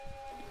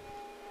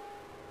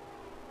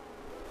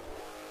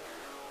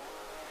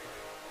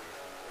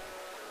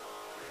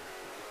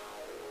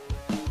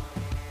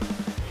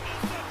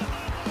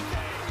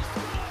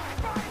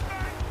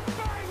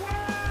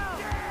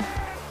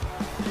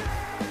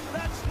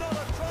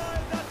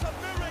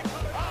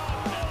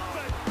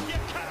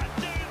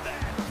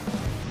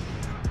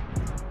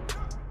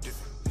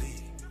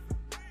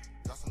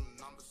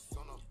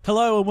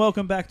Hello and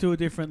welcome back to A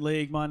Different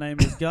League. My name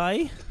is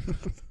Guy.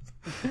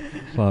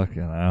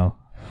 Fucking hell.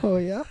 Oh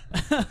yeah?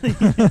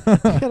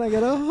 Can I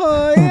get a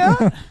oh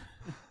yeah?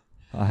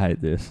 I hate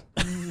this.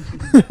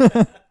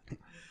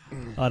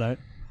 I don't.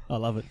 I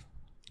love it.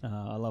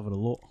 I love it a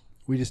lot.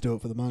 We just do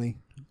it for the money.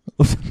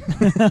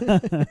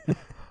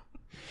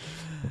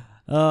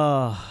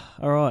 All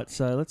right,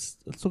 so let's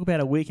talk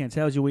about our weekends.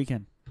 How was your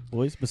weekend,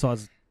 boys?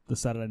 Besides the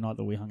Saturday night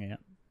that we hung out,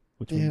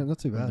 which Not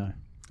too bad. know.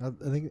 I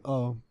think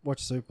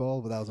watched Super Bowl,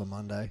 but that was on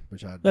Monday,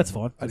 which That's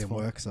fine. I didn't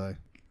work, so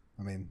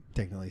I mean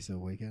technically still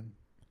weekend.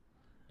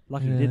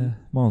 Lucky you didn't.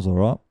 Mine was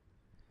alright.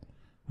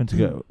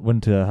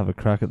 Went to have a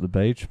crack at the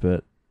beach,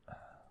 but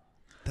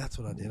That's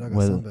what I did. I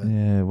got sunburned.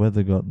 yeah,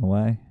 weather got in the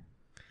way.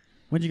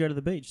 When did you go to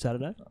the beach?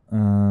 Saturday?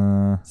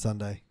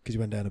 Sunday, because you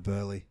went down to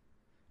Burleigh,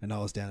 and I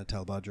was down at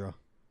Talbudra.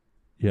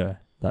 Yeah,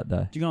 that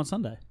day. Did you go on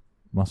Sunday?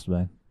 Must have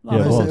been. No,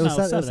 Yeah, it was. It was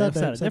Saturday.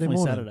 Saturday Definitely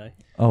morning. Saturday.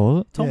 Oh,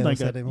 was it? Tom, Yeah, it don't was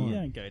go. Saturday You morning.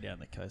 don't go down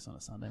the coast on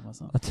a Sunday,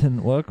 myself. I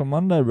didn't work on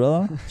Monday,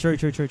 brother. True.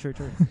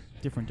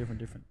 Different.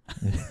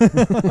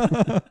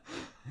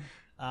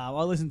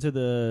 I listened to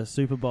the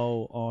Super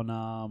Bowl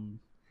on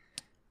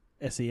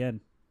SEN.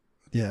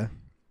 Yeah.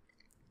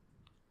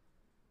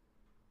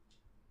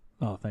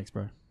 Oh, thanks,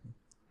 bro.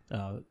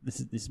 This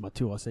is my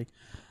 2 IC.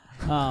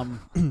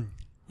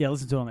 Yeah, I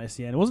listened to it on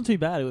SEN. It wasn't too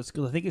bad. It was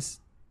because I think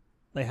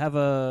they have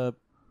a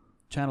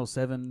Channel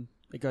 7.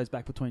 It goes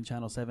back between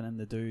Channel 7 and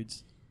the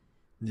dudes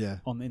Yeah.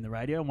 in the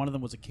radio. And one of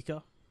them was a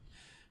kicker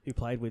who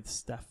played with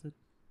Stafford.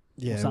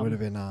 Yeah, it something. would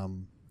have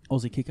been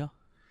Aussie kicker.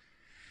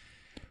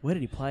 Where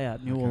did he play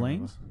at? New can't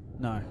Orleans?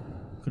 No.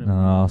 Couldn't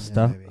No,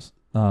 maybe.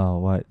 Oh,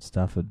 wait,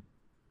 Stafford.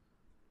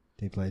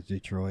 He played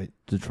Detroit.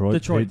 Detroit.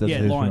 Detroit. That's Yeah,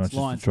 pretty Lions.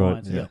 much just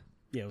Detroit.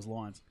 Yeah, it was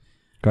Lions.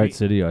 Great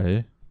city, I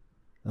hear.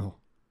 Oh,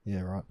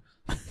 yeah, right.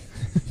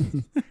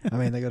 I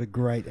mean, they got a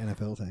great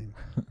NFL team.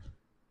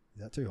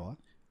 Is that too high?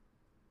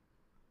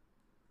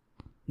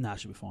 Nah, it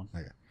should be fine.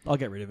 Okay. I'll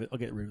get rid of it. I'll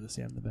get rid of the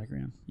sound in the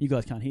background. You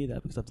guys can't hear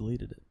that because I've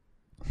deleted it.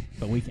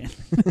 But we can.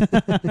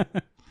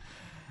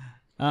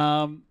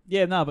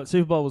 But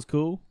Super Bowl was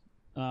cool.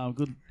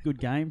 Good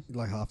game.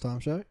 Like halftime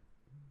show?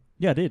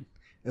 Yeah, I did.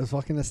 It was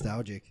fucking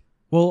nostalgic.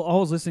 Well, I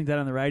was listening to that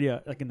on the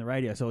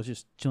radio, so I was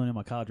just chilling in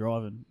my car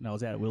driving, and I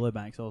was out at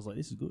Willowbank, so I was like,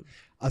 this is good.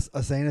 I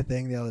seen a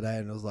thing the other day,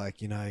 and it was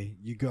like, you know,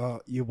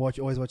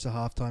 always watch the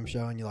halftime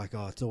show, and you're like,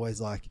 oh, it's always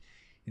like,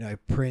 you know,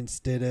 Prince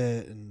did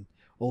it, and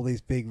all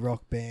these big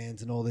rock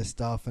bands and all this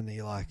stuff, and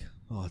you're like,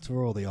 oh, it's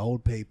for all the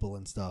old people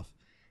and stuff.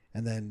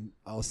 And then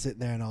I was sitting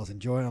there and I was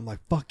enjoying it. I'm like,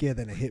 fuck yeah,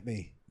 then it hit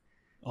me.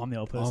 I'm the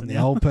old person I'm now. the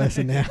old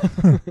person now.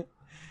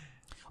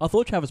 I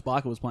thought Travis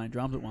Barker was playing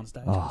drums at one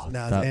stage. Oh,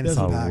 No, it's that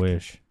Anderson I Paak.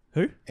 wish.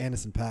 Who?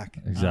 Anderson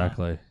Paak.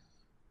 Exactly.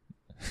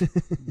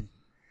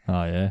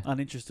 Oh, yeah.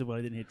 Uninterested when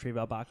I didn't hear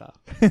Trevor Barker.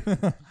 I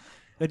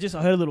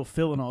heard a little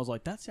fill and I was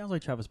like, that sounds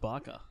like Travis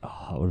Barker.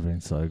 Oh, that would have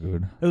been so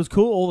good. It was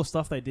cool, all the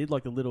stuff they did,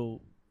 like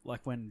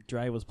when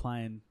Dre was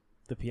playing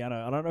the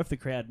piano. I don't know if the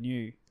crowd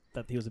knew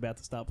that he was about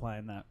to start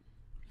playing that.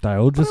 They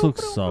all just look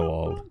so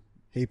old.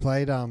 He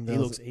played. He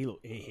looks old.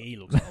 He's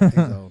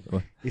old.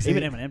 You see,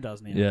 Even Eminem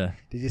does now. Yeah.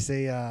 did you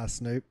see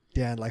Snoop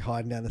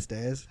hiding down the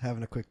stairs,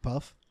 having a quick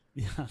puff?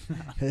 Yeah.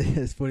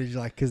 His footage,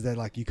 because they're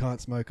like, you can't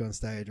smoke on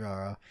stage,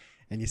 rah.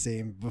 And you see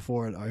him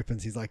before it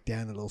opens. He's like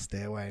down the little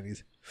stairway, and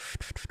he's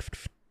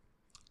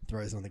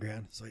throws it on the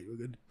ground. Sweet, we're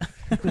good.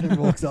 And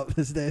walks up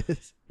the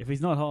stairs. If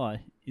he's not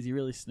high, is he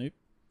really Snoop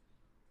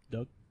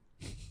Dogg?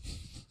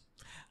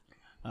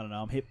 I don't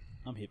know. I'm hip.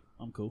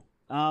 I'm cool.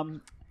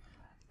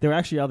 There are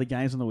actually other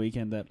games on the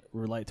weekend that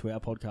relate to our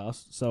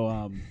podcast.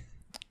 So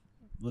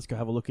let's go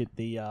have a look at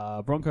the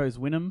Broncos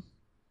Wynnum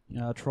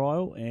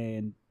trial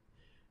and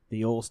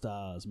the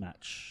All-Stars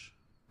match.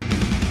 Hey,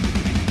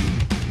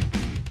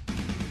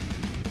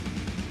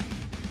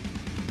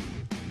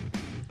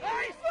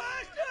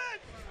 Thurston!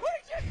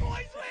 Where's your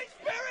boys' league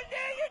spirit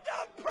there, you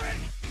dumb prick?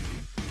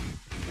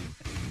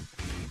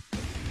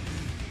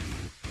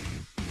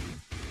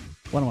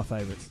 One of my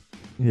favourites.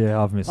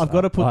 Yeah, I've missed I've that.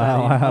 got to put that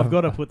in. I have. I've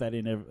got to put that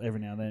in every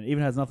now and then. It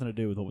even has nothing to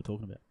do with what we're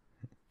talking about.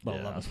 But I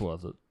Yeah, love that's it.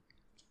 worth it.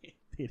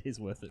 It is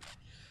worth it.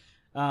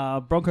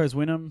 Broncos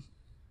Wynnum.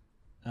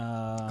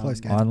 Close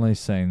game. I only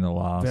seen the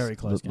last, Very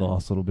close game.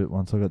 last little bit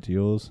once I got to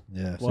yours.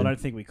 Yeah. Well, I don't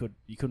think we could.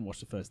 You couldn't watch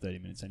the first 30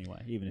 minutes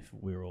anyway, even if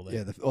we were all there.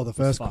 Yeah. The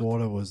first fucked.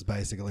 quarter was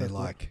basically First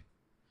like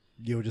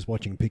you were just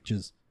watching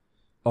pictures.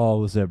 Oh,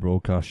 it was their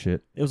broadcast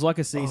shit. It was like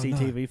a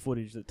CCTV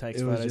footage that takes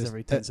It was photos just,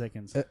 every 10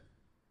 seconds.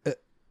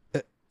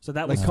 So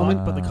that Like was comment-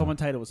 fine, but the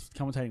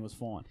commentating was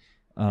fine.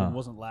 It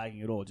wasn't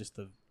lagging at all. Just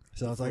the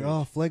So I was like,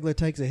 oh, Flegler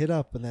takes a hit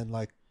up, and then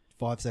like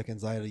 5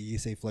 seconds later, you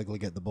see Flegler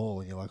get the ball,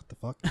 and you're like, what the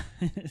fuck?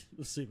 it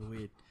was super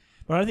weird.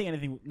 But I don't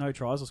think no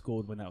tries were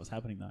scored when that was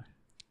happening though.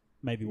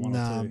 Maybe one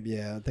or two.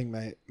 Yeah, I think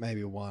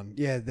maybe one.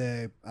 Yeah,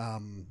 the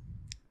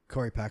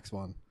Corey Pax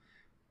one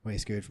when he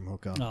scored from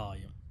hooker. Oh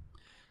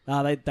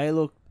yeah. They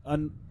look. I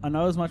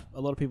know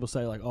a lot of people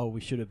say like, oh, we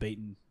should have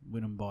beaten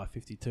Wynnum by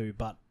 52,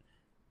 but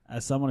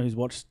as someone who's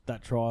watched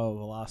that trial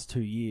the last 2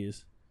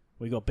 years,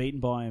 we got beaten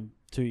by him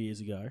 2 years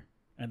ago,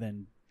 and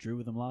then drew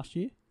with them last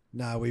year.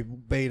 No, we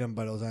beat them,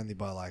 but it was only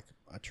by like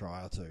a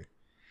try or two.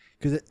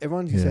 Because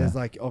everyone Yeah. says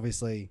like,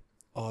 obviously,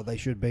 oh, they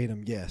should beat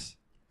them. Yes,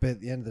 but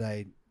at the end of the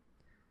day,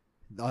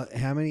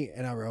 how many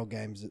NRL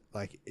games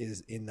like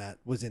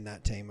was in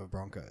that team of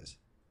Broncos?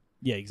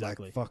 Yeah,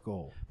 exactly. Like, fuck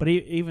all. But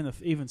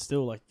even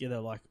still, like, yeah, they're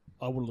like,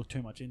 I would look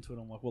too much into it.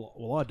 I'm like,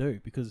 well, I do,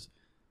 because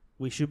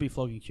we should be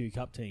flogging Q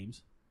Cup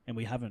teams, and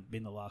we haven't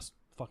been the last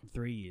fucking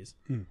 3 years,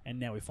 and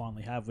now we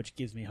finally have, which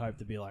gives me hope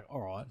to be like,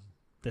 all right,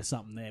 there's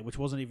something there, which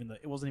wasn't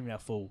even our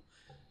full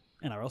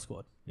NRL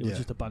squad. It was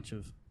just a bunch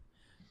of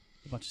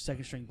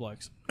second string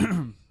blokes.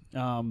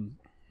 I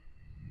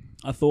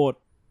thought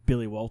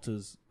Billy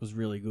Walters was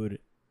really good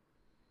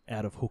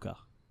out of hooker.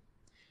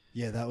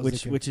 Yeah, that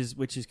was which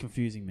is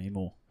confusing me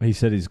more. He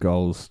said his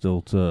goal is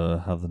still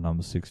to have the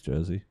number 6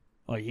 jersey.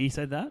 Oh, he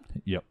said that?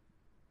 Yep.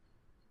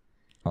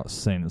 I've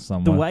seen it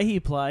somewhere. The way he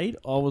played,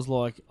 I was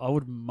like, I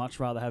would much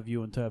rather have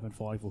you and Turpin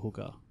fighting for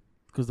hooker,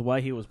 because the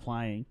way he was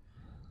playing,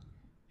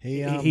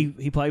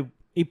 he played.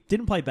 He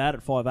didn't play bad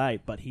at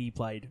 5'8", but he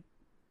played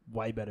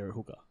way better at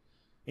hooker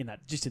in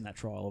that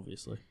trial,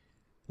 obviously.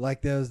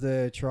 Like, there was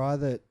the try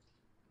that,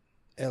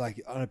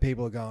 like, I know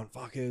people are going,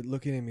 fuck it,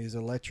 look at him, he's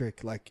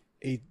electric. Like,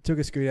 he took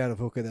a scoot out of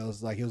hooker. There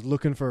was like, he was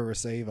looking for a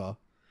receiver,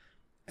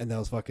 and there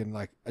was fucking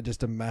like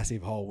just a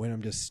massive hole.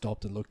 Wynnum just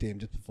stopped and looked at him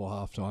just before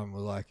halftime. And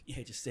was like,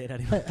 Yeah, just stared at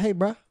him. hey,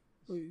 bruh,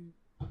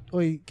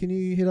 oi, can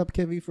you hit up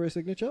Kevy for a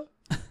signature?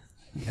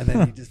 And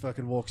then he just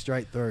fucking walked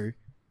straight through,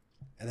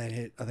 and then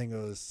hit, I think it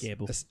was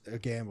a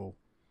gamble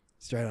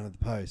straight under the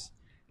post.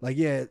 Like,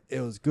 yeah,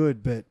 it was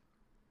good, but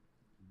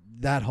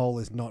that hole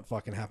is not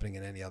fucking happening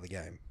in any other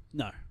game.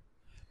 No,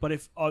 but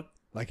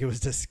it was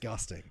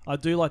disgusting. I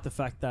do like the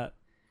fact that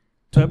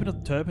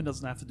Turpin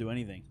doesn't have to do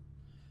anything.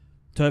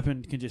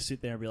 Turpin can just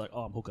sit there and be like,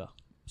 oh, I'm hooker.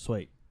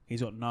 Sweet.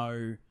 He's got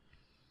no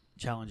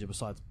challenger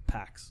besides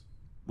Pax,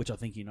 which I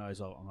think he knows,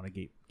 I'm going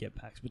to get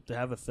Pax. But to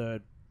have a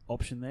third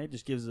option there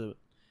just gives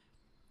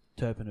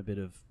Turpin a bit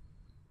of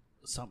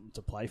something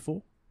to play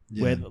for.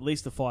 Yeah. Where at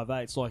least the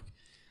 5'8",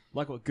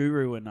 like what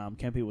Guru and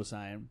Kempe were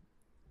saying,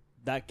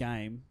 that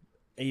game,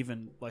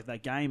 even like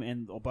that game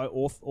and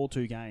all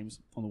 2 games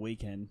on the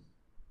weekend,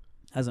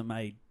 hasn't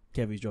made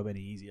Kevy's job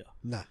any easier.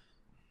 Nah.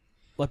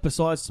 Like,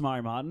 besides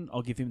Tamari Martin,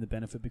 I'll give him the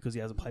benefit because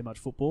he hasn't played much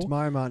football.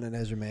 Tamari Martin and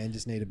Ezra Mann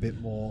just need a bit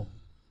more,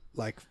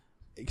 like,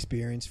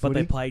 experience footy. But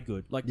they played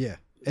good. Like, yeah.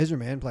 Ezra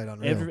Mann played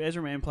unreal.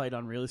 Ezra Mann played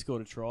unreal. He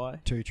scored a try.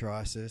 2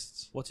 try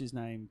assists. What's his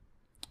name?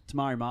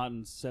 Tamari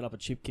Martin set up a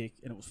chip kick,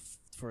 and it was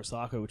for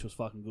Osako, which was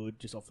fucking good,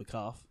 just off the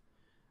cuff.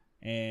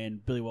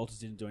 And Billy Walters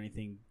didn't do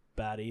anything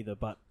bad either.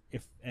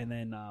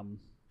 Then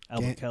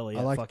Albert Kelly.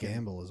 I like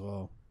Gamble as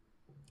well.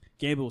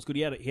 Gamble was good.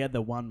 He had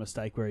the one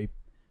mistake where he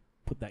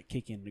put that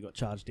kick in and he got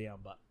charged down,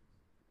 but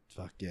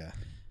fuck yeah.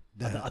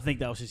 I think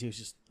that was just, he was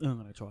just, I'm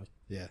going to try.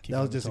 Yeah,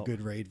 that was just a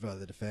good read for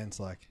the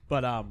defence. Like,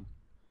 but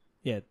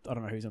yeah, I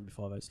don't know who's going to be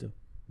 5'8" still.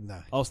 No,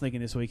 I was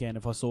thinking this weekend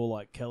if I saw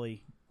like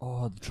Kelly.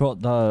 Oh,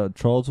 the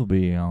trials will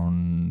be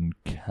on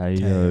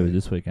KO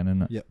this weekend,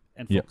 isn't it? Yep.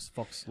 And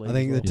Fox. I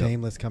think the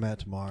team lists come out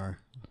tomorrow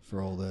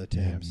for all the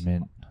teams. Yeah,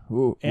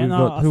 Ooh, and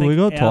I think we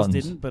got ours Titans.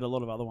 didn't, but a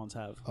lot of other ones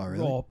have. Oh,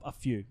 really? Oh, a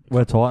few.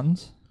 We're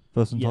Titans.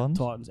 First and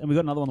Titans. And we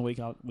got another one the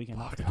weekend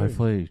after.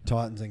 Hopefully.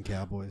 Titans and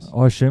Cowboys.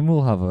 I assume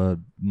we'll have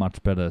a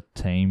much better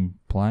team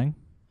playing.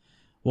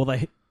 Well,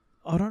 I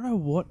don't know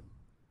what,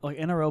 like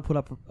NRL put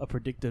up a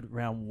predicted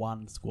round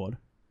 1 squad,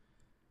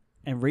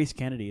 and Reece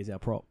Kennedy is our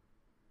prop.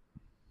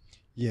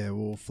 Yeah,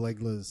 well,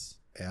 Flegler's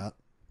out.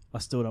 I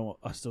still don't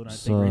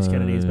think Reece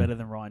Kennedy is better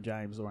than Ryan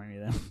James or any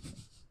of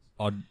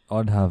them.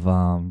 I'd have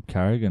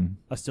Carrigan.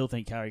 I still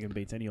think Carrigan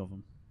beats any of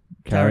them.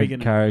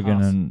 Carrigan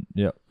and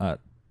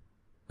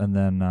and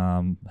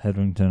then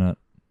Hetherington at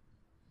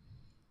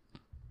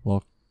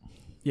lock.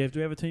 Yeah, do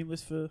we have a team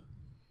list for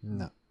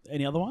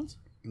any other ones?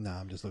 No,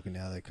 I'm just looking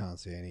now. They can't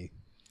see any.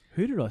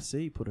 Who did I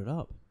see put it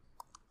up?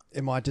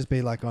 It might just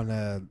be like on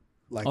a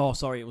like. Oh,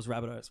 sorry, it was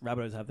Rabbitohs.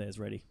 Rabbitohs have theirs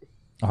ready.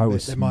 I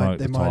was they might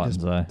Titans,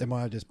 they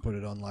might have just put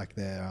it on like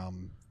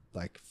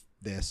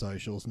their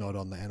socials, not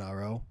on the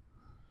NRL.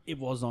 It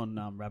was on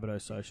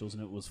Rabbitohs socials,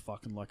 and it was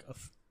fucking like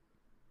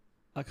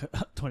a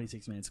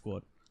 26-man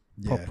squad.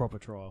 Yeah. Proper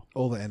trial.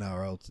 All the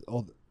NRL,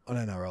 on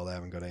NRL, they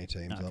haven't got any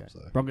teams up. So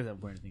Broncos haven't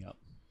put anything up,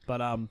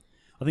 but I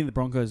think the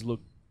Broncos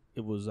look.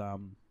 It was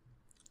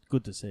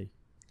good to see.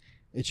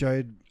 It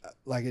showed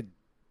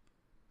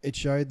It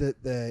showed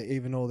that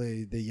even all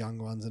the young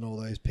ones and all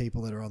those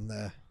people that are on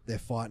there, they're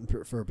fighting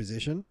for a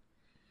position.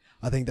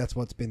 I think that's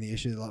what's been the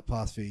issue the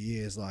past few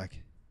years.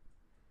 Like,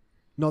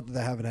 not that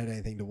they haven't had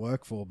anything to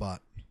work for,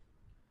 but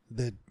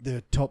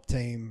the top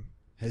team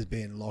has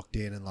been locked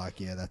in and like,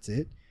 yeah, that's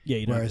it.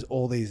 Yeah. Whereas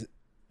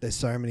there's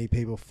so many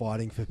people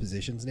fighting for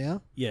positions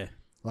now. Yeah.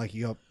 Like,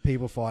 you got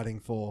people fighting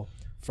for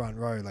front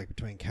row, like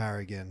between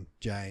Carrigan,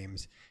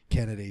 James,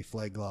 Kennedy,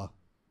 Flegler,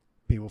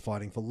 people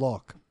fighting for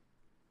lock.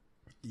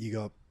 You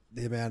got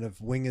the amount of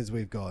wingers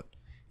we've got.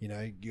 You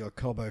know, you got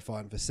Cobo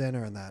fighting for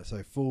centre and that,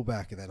 so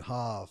fullback and then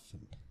half.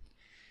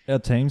 Our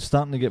team's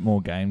starting to get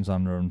more games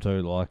under them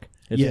too. Like,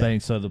 it's been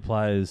so the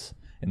players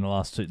in the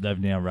last two. They've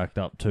now racked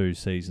up 2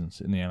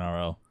 seasons in the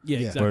NRL. Yeah,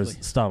 Yeah. exactly. Whereas at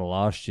the start of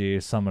last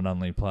year, some had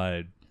only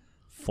played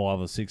 5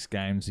 or 6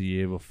 games a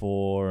year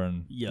before,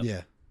 and Yep.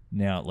 Yeah.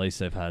 now at least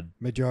they've had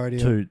Majority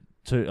of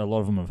two. A lot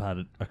of them have had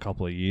it a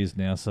couple of years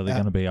now, so they're Yeah.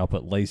 going to be up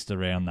at least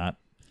around that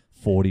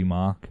 40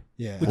 mark,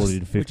 yeah. 40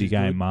 to 50 is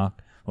game good.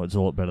 mark. Well, it's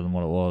a lot better than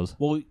what it was.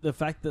 Well, the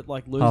fact that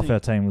like losing Half our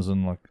team was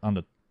in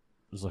it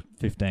was like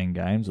 15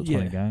 games or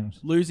 20 games.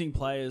 losing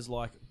players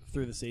like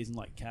through the season,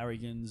 like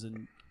Carrigans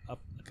and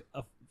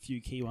a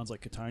few key ones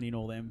like Katoni and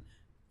all them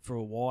for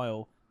a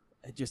while,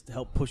 it just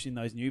helped push in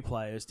those new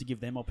players to give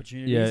them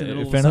opportunities. Yeah, and then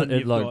all if of a sudden it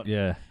you've like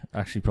got,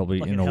 actually probably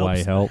like in it a way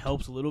helps, helped. It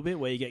helps a little bit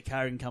where you get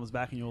Carrigan comes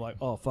back and you're like,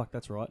 oh fuck,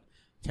 that's right,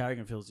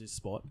 Carrigan fills his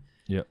spot.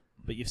 Yep.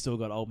 But you've still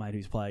got old mate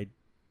who's played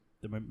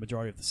the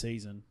majority of the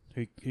season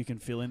who can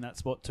fill in that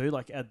spot too.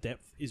 Like our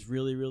depth is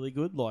really really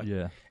good. Like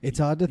Yeah, It's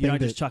hard to you don't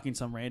think just that chuck in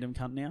some random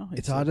cunt now.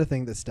 it's hard to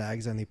think that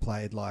Stags only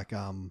played like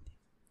 4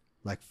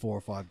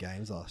 or 5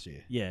 games last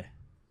year. Yeah,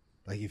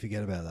 Like you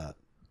forget about that.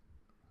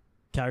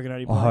 Carrigan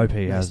only I played. hope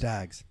he No, has.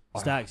 Stags.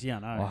 Stags. Yeah,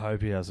 no. I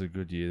hope he has a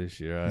good year this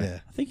year. Eh? Yeah.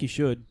 I think he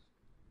should.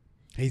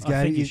 He's I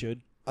think going. he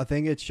should. I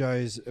think it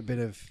shows a bit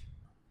of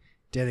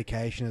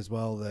dedication as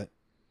well that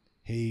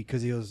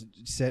because he was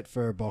set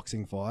for a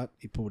boxing fight,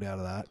 he pulled out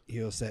of that. He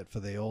was set for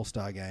the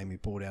All-Star game, he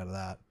pulled out of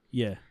that.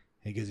 Yeah.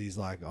 Because he's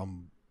like,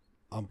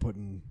 I'm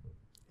putting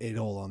it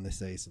all on this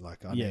season.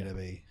 Like I need to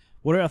be.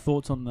 What are our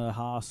thoughts on the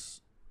Haas?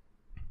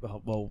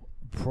 Well,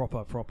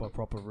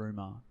 proper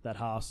rumor that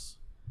Haas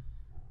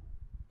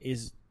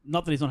is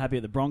not that he's not happy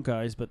at the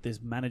Broncos, but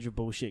this manager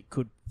bullshit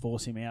could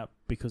force him out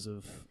because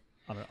of.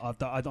 I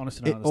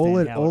honestly don't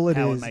understand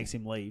how it makes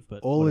him leave.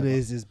 But all whatever. it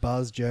is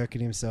Buzz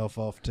jerking himself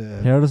off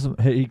to.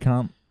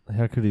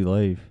 How could he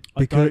leave?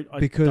 I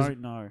because-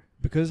 don't know.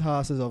 Because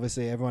Haas is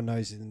obviously, everyone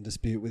knows he's in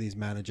dispute with his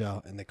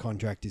manager and the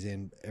contract is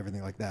in,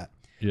 everything like that.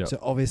 Yeah. So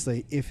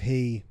obviously, if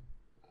he's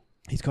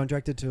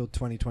contracted till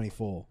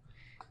 2024,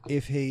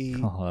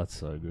 Oh, that's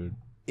so good.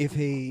 if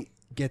he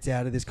gets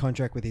out of this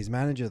contract with his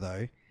manager,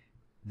 though,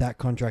 that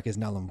contract is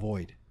null and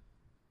void.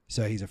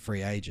 So he's a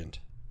free agent.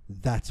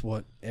 That's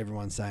what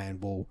everyone's saying.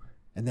 Well,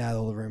 and now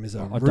all the rumors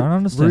are. I don't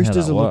understand how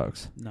that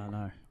works.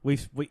 No.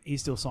 He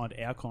still signed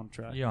our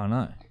contract. Yeah, I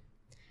know.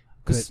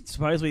 Because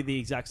supposedly the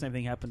exact same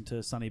thing happened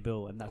to Sonny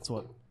Bill, and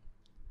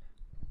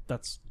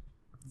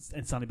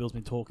and Sonny Bill's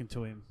been talking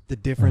to him The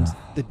difference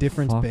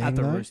Fuck. being at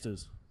the though,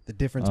 Roosters. the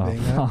difference Oh,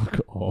 being though, fuck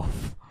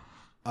off.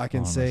 I can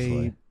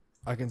Honestly.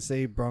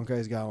 see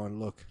Broncos going,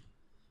 look,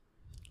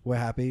 we're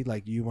happy.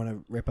 Like, you want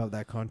to rip up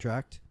that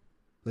contract?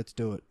 Let's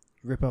do it.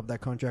 Rip up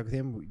that contract with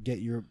him. Get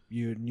your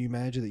new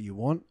manager that you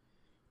want,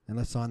 and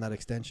let's sign that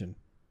extension.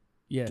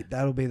 Yeah.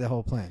 That'll be the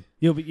whole plan.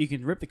 Yeah, but you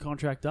can rip the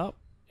contract up,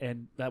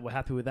 and that we're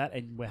happy with that,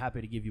 and we're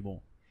happy to give you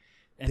more.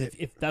 And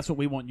if that's what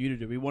we want you to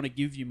do, we want to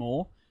give you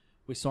more.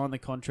 We signed the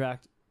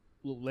contract.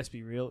 Look, let's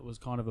be real, it was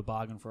kind of a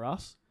bargain for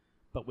us,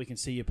 but we can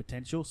see your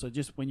potential. So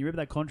just when you rip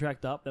that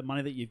contract up, that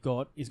money that you've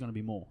got is going to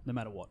be more, no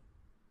matter what.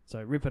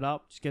 So rip it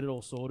up, just get it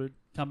all sorted,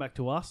 come back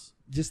to us,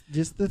 Just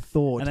the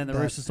thought, and then the that-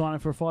 Roosters sign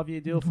for a 5-year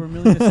deal for $1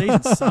 million a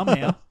season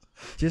somehow.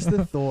 just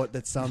the thought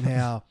that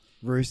somehow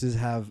Roosters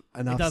have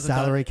enough doesn't-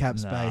 salary cap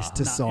Nah. space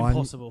to Nah, sign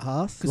impossible.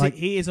 Haas. Because Like,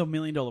 he is $1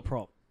 million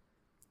prop.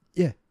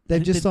 yeah,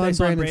 they've just They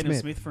signed Brandon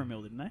Smith. for $1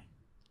 million, didn't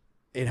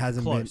they? It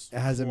hasn't Close. been.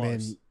 It hasn't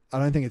Close. been. I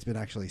don't think it's been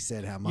actually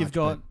said how much.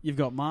 You've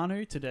got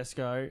Manu,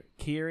 Tedesco,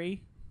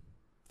 Kiri,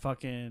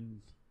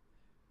 fucking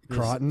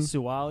Crichton.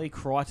 Suwali,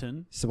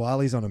 Crichton.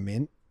 Sawali's on a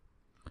mint.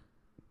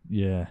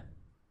 Yeah.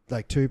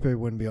 Like Tupu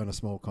wouldn't be on a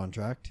small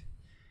contract.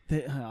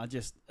 I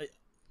just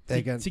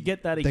They're to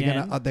get that They're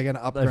again. gonna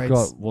upgrade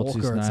got- what's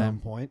his Walker at some name?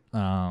 point.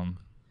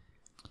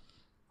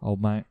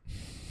 Old mate.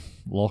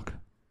 Lock.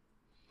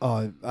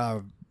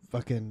 Oh,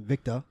 fucking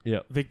Victor. Yeah.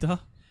 Victor,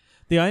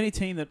 the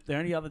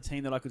only other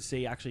team that I could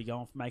see actually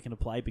going for making a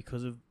play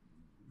because of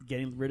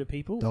getting rid of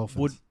people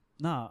Dolphins.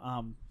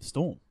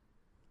 Storm.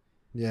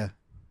 Yeah.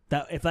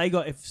 That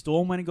if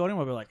Storm went and got him,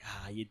 I'd be like,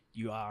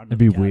 you are. It'd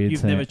be weird.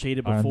 You've never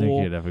cheated I don't think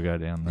before. he'd ever go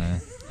down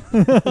there.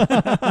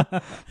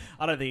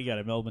 I don't think you go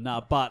to Melbourne,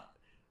 but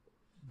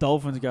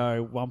Dolphins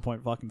go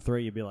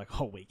 1.3. You'd be like,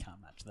 oh, we can't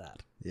match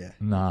that. Yeah.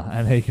 Nah,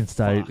 and he can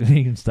stay. Fuck.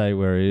 He can stay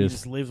where he He is,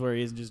 just lives where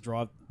he is and just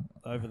drive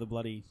over the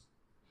bloody.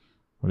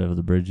 whatever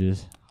the bridge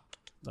is.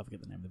 I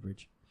forget the name of the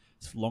bridge.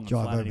 It's long and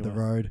Drive flat over anyway. the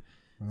road,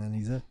 and then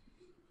he's it.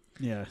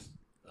 Yeah.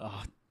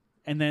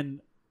 And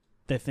then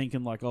they're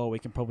thinking like, oh, we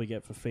can probably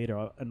get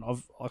Fafita. And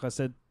like I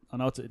said, I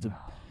know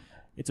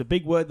it's a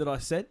big word that I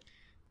said,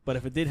 but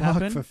if it did Fuck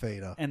happen, for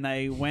feeder. and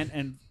they went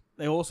and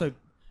they also,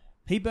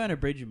 he burned a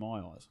bridge in my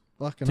eyes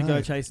Fucking to go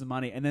oath. chase the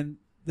money, and then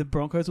the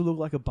Broncos will look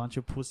like a bunch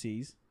of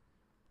pussies,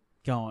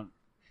 going,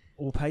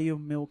 "We'll pay you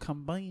 $1 million,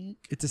 come back."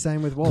 It's the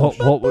same with Walsh.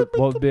 What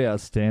would be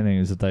outstanding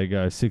is that they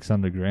go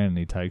 $600,000 and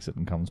he takes it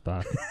and comes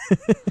back.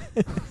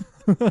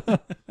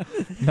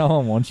 No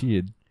one wants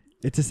you.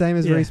 It's the same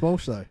as Yeah. Reece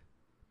Walsh, though.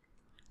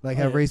 Like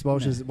Oh, how yeah. Reece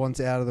Walsh Yeah. wants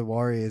out of the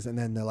Warriors, and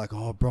then they're like,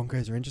 "Oh,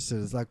 Broncos are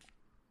interested." It's like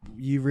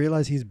you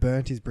realize he's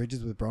burnt his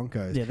bridges with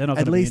Broncos. Yeah, they're not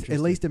at gonna be least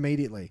interested.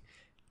 immediately.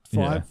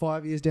 Yeah.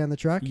 5 years down the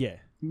track, Yeah,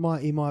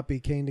 he might be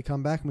keen to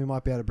come back, and we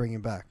might be able to bring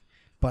him back.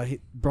 But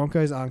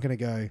Broncos aren't going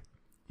to go.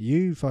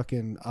 You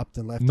fucking upped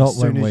and left. Not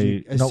when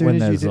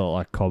there's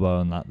like Cobbo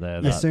and that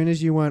there. As soon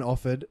as you weren't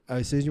offered,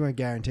 as soon as you weren't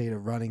guaranteed a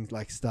running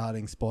like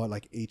starting spot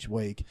like each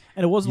week,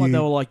 and it wasn't like they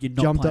were like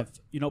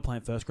you're not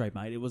playing first grade,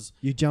 mate. It was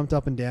you jumped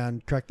up and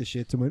down, cracked the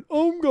shit, and went,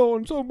 I'm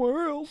going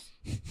somewhere else.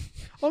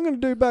 I'm going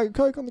to do a bag of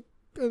coke on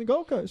the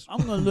Gold Coast.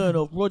 I'm going to learn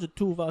off Roger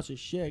Tuivasa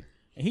Shaq,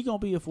 and he's going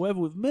to be here forever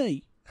with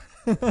me.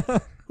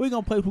 We're going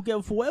to play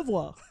together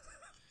forever.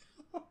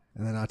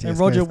 And then RTS and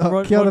Roger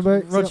goes,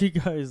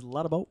 goes,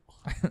 Ladderbolt,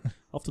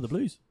 off to the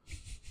Blues.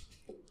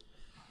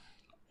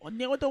 Oh,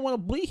 now I don't want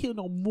to be here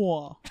no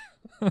more.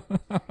 I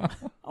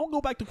want to go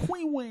back to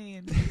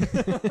Queensland.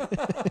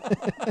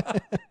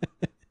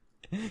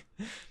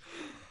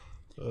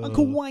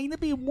 Uncle Wayne,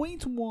 that'd be Wayne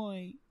to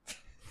Wayne.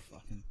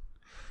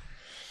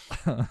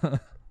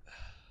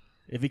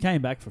 If he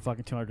came back for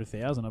fucking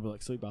 200,000, I'd be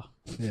like, super.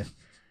 Yeah.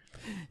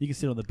 You can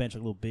sit on the bench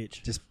like a little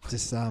bitch. Just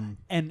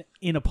and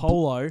in a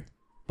polo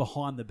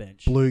behind the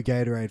bench. Blue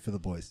Gatorade for the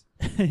boys.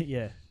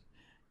 Yeah.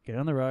 Get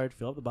on the road,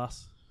 fill up the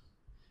bus,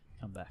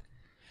 come back.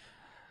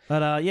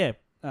 But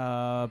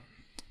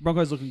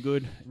Broncos looking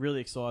good.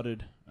 Really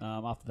excited.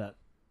 After that,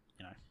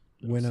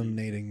 Wynnum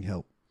needing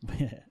help.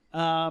 Yeah.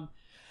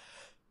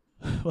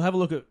 We'll have a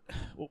look at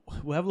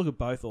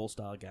both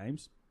All-Star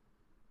games.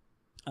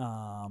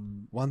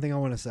 One thing I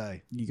want to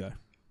say. You go.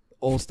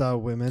 All-Star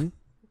women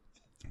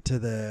to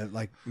the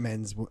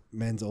men's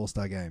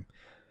All-Star game.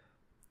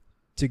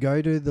 To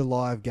go to the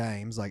live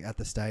games like at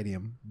the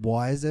stadium,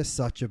 why is there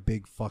such a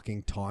big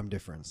fucking time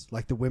difference?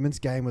 Like the women's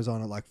game was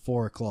on at like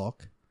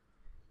 4:00.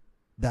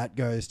 That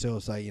goes till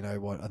say, you know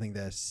what, I think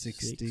they're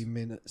 60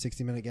 minute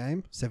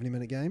game,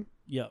 70-minute game.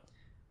 Yep.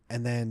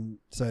 And then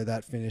so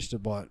that finished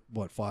at what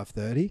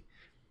 5:30.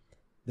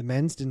 The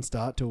men's didn't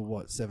start till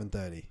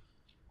 7:30.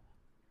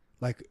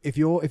 Like if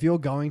you're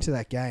going to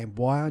that game,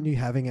 why aren't you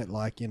having it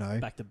proper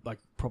back to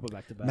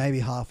back?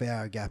 Maybe half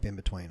hour gap in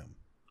between them.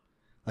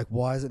 Like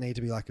why does it need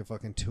to be like a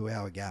fucking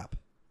 2-hour gap?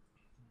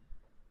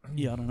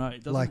 Yeah, I don't know.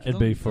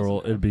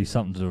 It'd be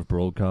something to do with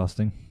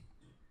broadcasting.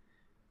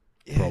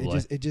 Yeah,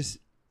 probably. It just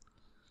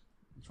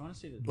I'm trying to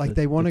see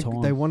they want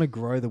to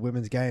grow the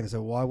women's game.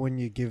 So why wouldn't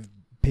you give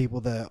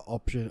people the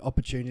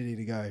opportunity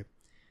to go?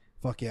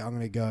 Fuck yeah, I'm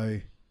gonna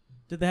go.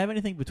 Did they have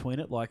anything between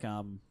it like they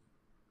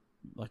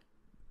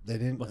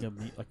didn't like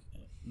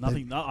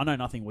nothing? I know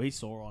nothing we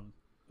saw on.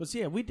 Because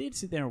yeah, we did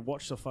sit there and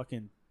watch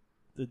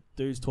the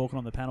dudes talking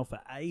on the panel for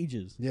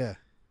ages. Yeah,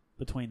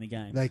 between the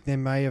games. Like they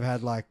may have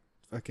had like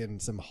fucking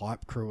some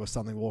hype crew or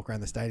something walk around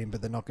the stadium, but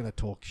they're not going to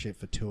talk shit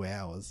for 2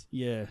 hours.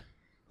 Yeah,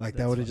 like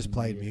they would have just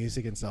played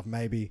music and stuff.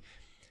 Maybe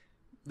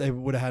they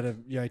would have had a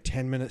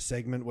 10-minute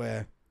segment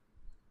where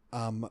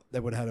they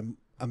would have had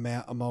a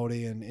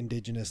Māori and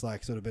Indigenous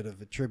like sort of bit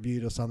of a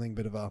tribute or something,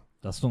 bit of a.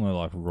 That's normally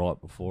like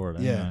right before it.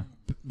 Anyway. Yeah,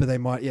 but they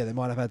might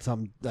have had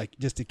some like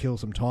just to kill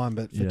some time,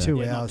 but for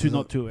 2 hours,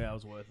 not 2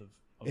 hours worth of.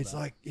 It's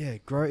like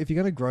grow. If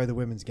you're going to grow the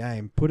women's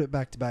game, put it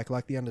back to back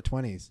like the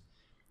under-20s.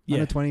 Yeah.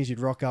 Under-20s, you'd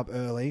rock up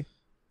early,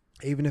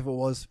 even if it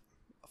was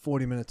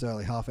 40 minutes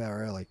early, half hour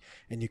early,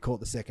 and you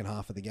caught the second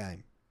half of the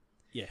game.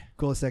 Yeah,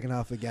 call the second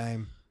half of the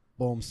game.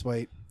 Boom,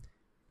 sweet.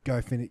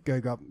 Go finish. Go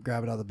grab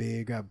another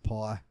beer, grab a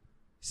pie,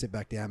 sit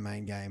back down.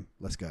 Main game.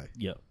 Let's go.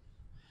 Yep.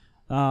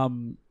 I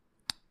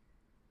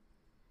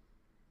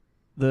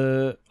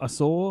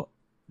saw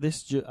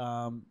this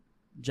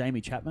Jamie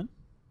Chapman.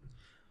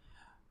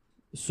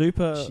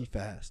 Super she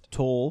fast,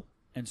 tall,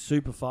 and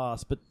super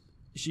fast, but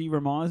she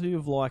reminds me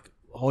of like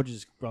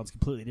Hodges runs a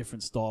completely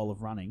different style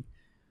of running,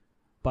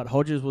 but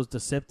Hodges was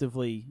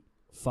deceptively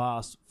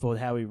fast for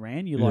how he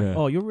ran. You're like,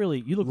 oh, you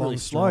look long really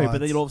slow, strides.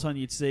 but then all of a sudden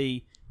you'd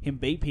see him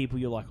beat people.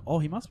 You're like, oh,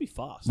 he must be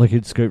fast. Like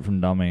he'd scoop from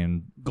dummy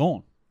and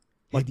gone,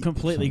 like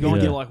completely gone.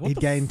 Yeah. You're like, what? He'd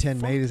the gain 10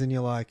 fuck? meters, and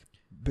you're like,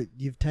 but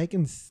you've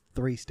taken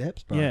 3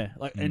 steps, bro. Yeah,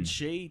 like, and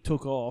she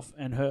took off,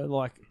 and her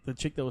like the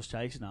chick that was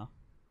chasing her.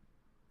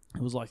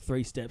 It was like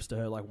 3 steps to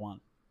her, like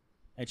 1.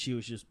 And she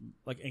was just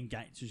like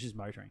engaged. She was just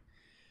motoring.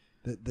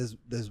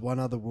 There's one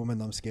other woman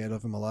I'm scared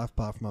of in my life,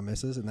 apart from my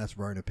missus, and that's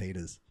Rona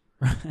Peters.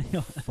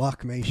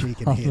 Fuck me, she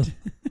can hit.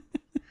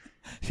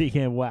 She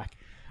can whack.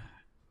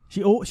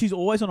 She's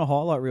always on a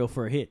highlight reel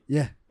for a hit.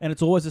 Yeah. And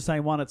it's always the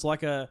same one. It's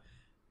like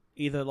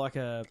either like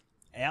a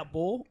out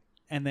ball,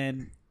 and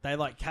then they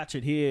like catch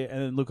it here,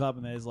 and then look up,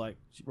 and there's like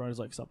Rona's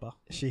like supper.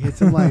 She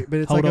hits him like,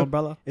 but it's hold like on,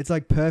 brother. It's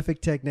like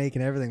perfect technique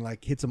and everything.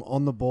 Like hits him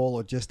on the ball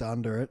or just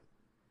under it.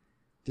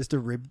 Just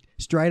a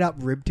straight up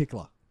rib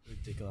tickler.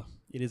 Rib tickler.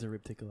 It is a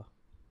rib tickler.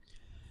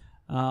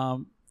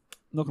 Not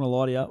gonna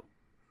lie to you,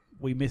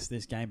 we missed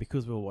this game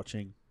because we were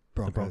watching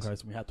the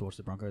Broncos, and we had to watch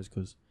the Broncos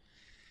because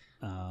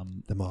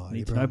the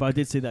mighty. But I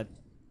did see that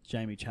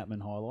Jamie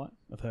Chapman highlight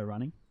of her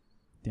running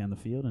down the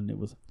field, and it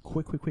was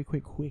quick.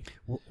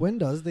 When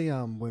does the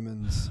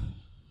women's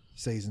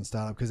season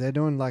start up? Because they're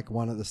doing like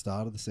one at the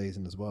start of the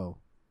season as well.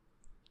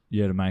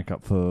 Yeah, to make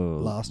up for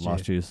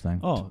last year's thing.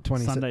 Oh,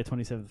 Sunday,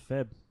 27th of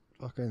Feb.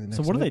 Okay,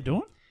 So what are they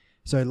doing?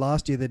 So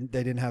last year they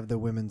didn't have the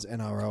women's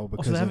NRL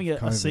because So they're having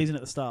of a COVID. season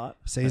at the start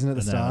Season at the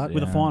And then start,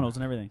 with the Yeah. finals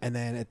and everything. and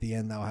then at the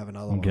end they'll have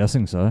another I'm one.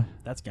 guessing so.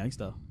 That's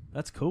gangster.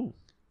 That's cool.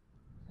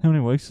 How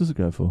many weeks does it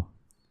go for?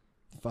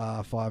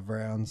 5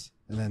 rounds,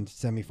 and then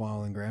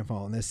semi-final and grand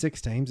final. And there's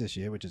 6 teams this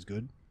year, which is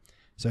good.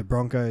 So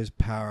Broncos,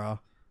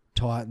 Para,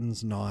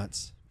 Titans,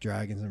 Knights,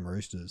 Dragons, and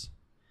Roosters.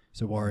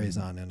 So Warriors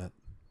aren't in it.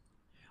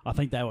 I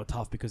think they were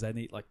tough because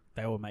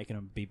they were making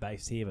them be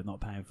based here but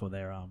not paying for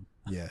their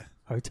Yeah.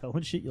 hotel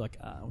and shit. You're like,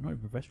 we're not even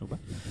professional, bro.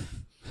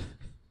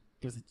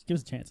 give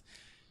us a chance.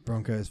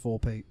 Broncos 4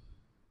 Pete.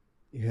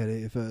 You heard it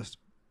here first.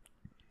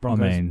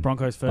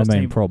 Broncos first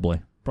team.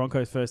 Probably.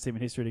 Broncos first team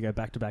in history to go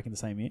back to back in the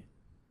same year.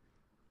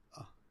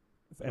 Oh.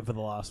 And for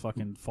the last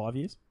fucking 5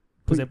 years.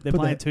 Put- Because they're put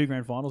playing that- 2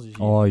 grand finals this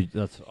year.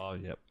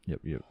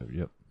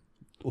 Yep.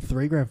 Well,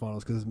 3 grand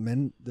finals because the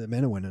men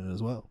are winning it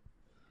as well.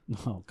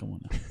 Oh, come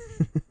on now.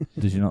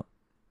 Did you not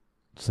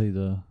see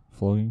the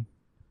flogging?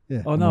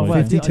 Yeah. Oh, no, No,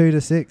 wait. 52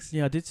 to 6.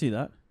 Yeah, I did see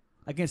that.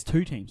 Against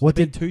 2 teams. What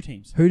They beat did- 2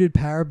 teams? Who did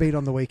Para beat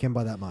on the weekend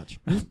by that much?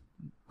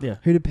 Yeah.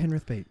 Who did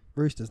Penrith beat?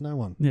 Roosters, no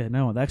one. Yeah,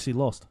 no one. They actually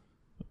lost.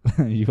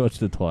 You watched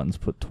the Titans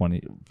put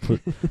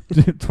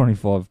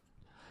 25,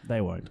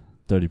 They won't.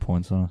 30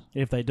 points on us.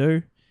 If they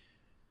do,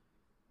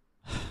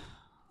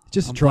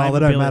 Just a I'm trial, they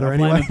blaming don't matter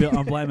I'm anyway.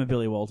 I'm blaming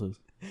Billy Walters.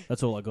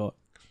 That's all I got.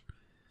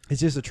 It's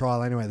just a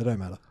trial anyway, they don't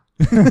matter.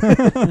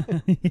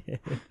 Yeah,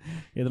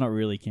 they're not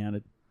really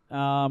counted.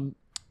 In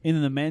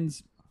the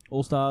men's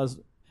All-Stars,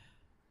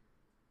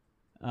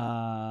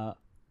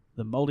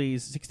 the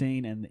Maldives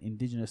 16 and the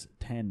Indigenous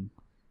 10.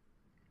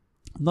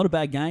 Not a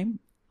bad game.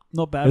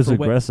 Not bad It was for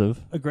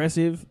aggressive.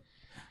 aggressive.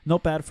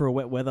 Not bad for a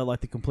wet weather.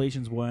 Like the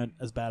completions weren't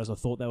as bad as I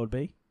thought they would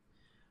be.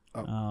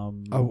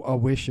 I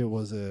wish it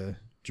was a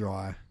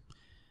dry.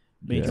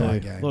 Me Yeah. too. Dry A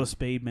game. lot of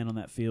speed men on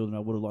that field, and I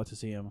would have liked to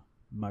see him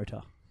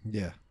motor.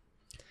 Yeah.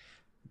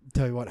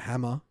 Tell you what,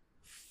 Hammer,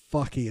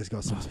 fuck, he has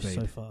got some Oh, speed. he's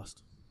so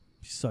fast.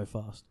 He's so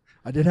fast.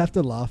 I did have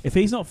to laugh. If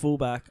he's not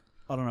fullback,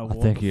 I don't know I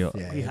what. think the he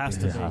Yeah, has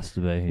he to It be. has to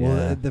be. Well,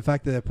 Yeah. the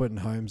fact that they're putting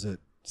Holmes at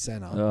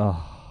centre,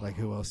 Oh, like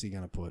who else are you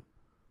going to put?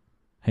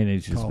 he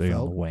needs to just be on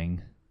Caulfield? the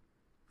wing.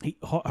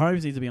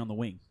 Holmes needs to be on the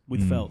wing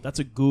with Mm. Felt. That's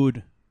a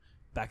good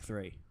back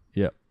three.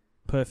 Yep.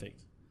 Perfect.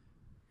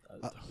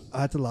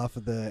 I had to laugh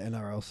at the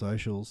NRL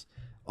socials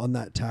on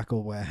that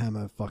tackle where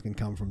Hammer fucking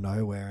come from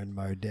nowhere and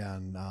mowed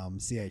down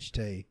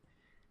CHT.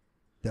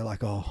 They're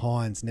like, oh,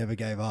 Hines never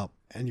gave up.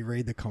 And you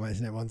read the comments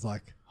and everyone's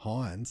like,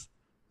 Hines?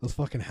 It was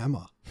fucking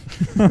Hammer.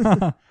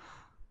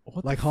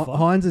 What Like the fuck?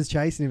 Hines is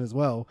chasing him as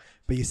well,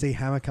 but you see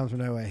Hammer comes from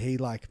nowhere. He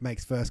like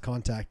makes first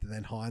contact and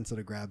then Hines sort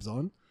of grabs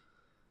on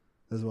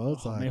as well.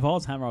 It's I mean, like if I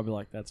was Hammer, I'd be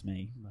like, that's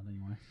me. But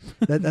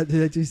anyway.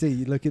 that you see,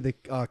 you look at the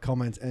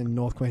comments and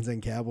North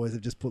Queensland Cowboys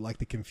have just put like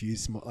the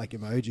confused like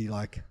emoji,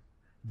 like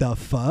the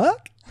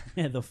fuck.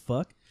 Yeah, the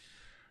fuck?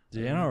 The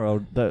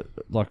NRL,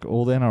 like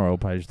all the NRL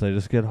pages, they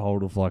just get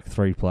hold of like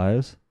 3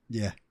 players.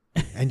 Yeah,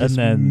 and just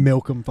then-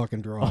 milk them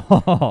fucking dry.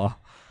 Oh,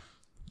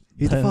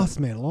 He's the Then- fastest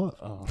man alive.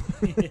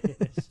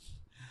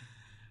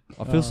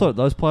 I feel so.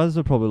 Those players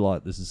are probably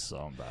like, this is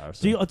so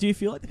embarrassing. Do you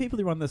feel like the people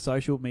who run the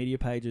social media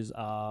pages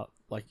are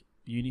like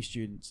uni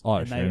students?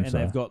 I and assume so.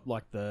 they've got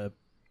like the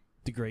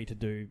degree to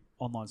do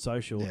online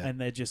social, Yeah. and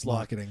they're just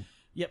like, Marketing.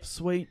 yep,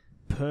 sweet,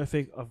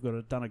 perfect. I've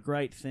done a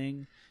great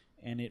thing,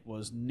 and it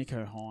was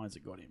Nico Hines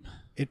that got him.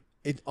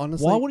 It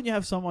honestly. Why wouldn't you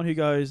have someone who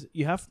goes?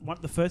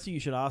 The first thing you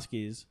should ask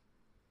is,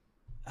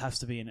 has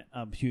to be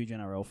a huge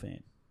NRL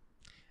fan,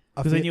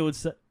 I because then feel- you would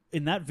say,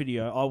 in that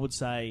video, I would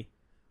say,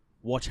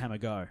 watch Hammer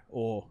go,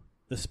 or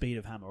the speed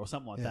of Hammer, or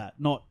something like Yeah. that.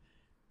 Not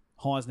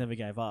Hines never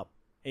gave up.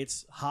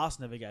 It's Haas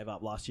never gave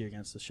up last year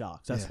against the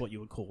Sharks. That's Yeah. what you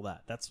would call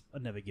that. That's a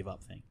never give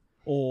up thing.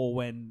 Or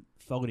when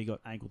Fogarty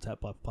got ankle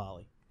tapped by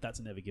Papali. That's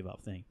a never give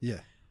up thing. Yeah,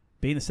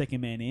 Being the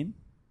second man in,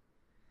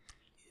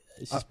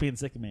 it's just being the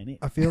second man in.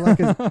 I feel like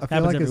as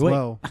every week.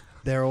 well.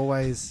 They're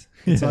always.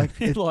 It's like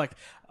It's like,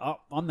 oh,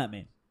 I'm that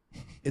man.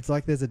 it's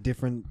like there's a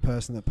different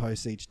person that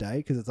posts each day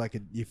because it's like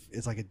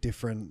a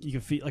different. You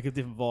can feel like a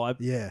different vibe.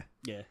 Yeah.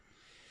 Yeah.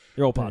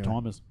 They're all Anyway.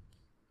 part-timers.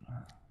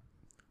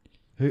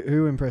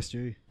 Who impressed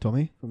you,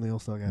 Tommy, from the All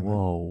Star game?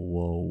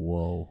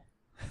 Whoa.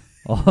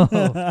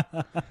 Oh.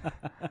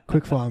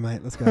 Quick fire,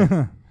 mate. Let's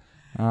go.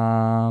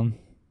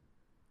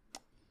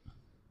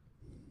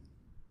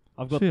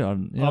 I've got. Shit, I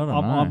don't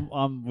know.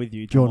 I'm with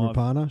you, Tom. Jordan I've-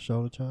 Rapana,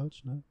 shoulder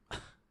charge. No.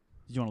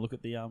 Did you want to look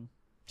at the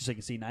just so you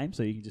can see names,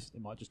 so you can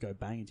it might just go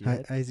bang into your Hey,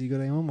 head. Hazy, you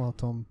got anyone while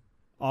Tom?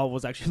 I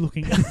was actually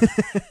looking.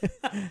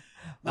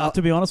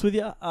 To be honest with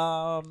you,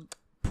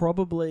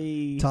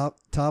 probably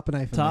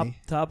Tarpanay for me.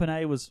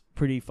 Tarpanay was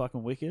pretty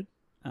fucking wicked.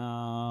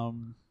 I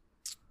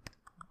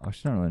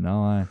actually don't really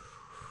know.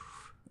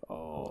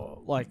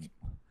 Like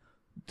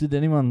Did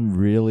anyone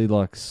really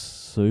like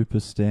super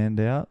stand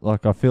out?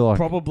 Like I feel like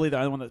probably the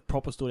only one that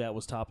proper stood out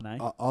was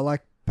Tarpanay. I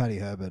like Paddy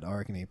Herbert. I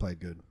reckon he played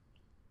good.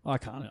 I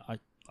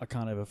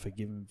can't ever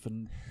forgive him for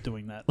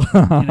doing that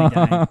in a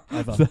game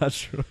ever. That's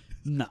true.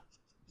 No,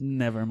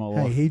 never in my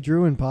Hey, life. he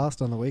drew and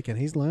passed on the weekend.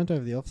 He's learnt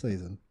over the off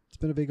season. It's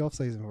been a big off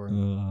season for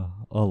him.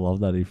 I love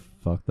that he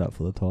fucked that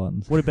for the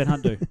Titans. What did Ben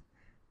Hunt do?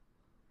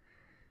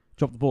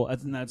 Drop the ball.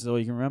 That's all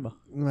you can remember.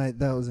 Mate,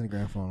 that was in a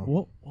grand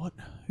final. What?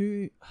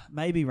 Who?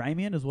 Maybe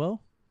Ramian as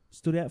well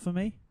stood out for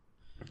me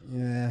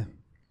Yeah.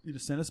 in a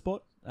centre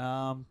spot.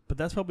 But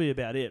that's probably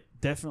about it.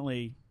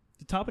 Definitely.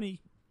 Did Tarpany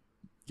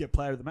get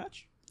player of the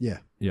match? Yeah.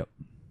 Yep.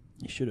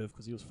 He should have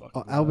because he was fucking.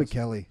 Oh, good Albert as.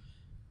 Kelly.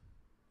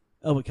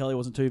 Albert Kelly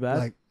wasn't too bad.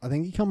 Like, I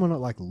think he come on at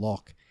like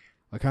lock.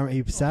 I can't remember.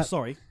 He Oh, sat.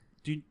 sorry.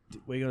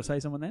 Were you going to say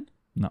someone then?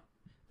 No.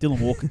 Dylan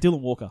Walker.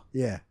 Dylan Walker.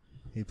 Yeah.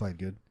 He played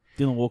good.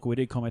 Dylan Walker. We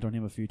did comment on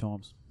him a few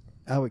times.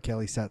 Albert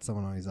Kelly sat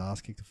someone on his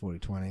ass, kicked a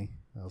 40-20.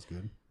 That was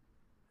good.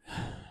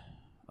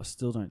 I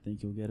still don't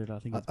think he'll get it. I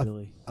think it's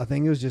Billy. I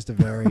think it was just a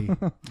very.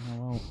 Oh,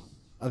 well.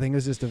 I think it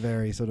was just a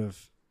very sort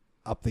of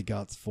up the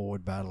guts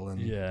forward battle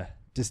and Yeah.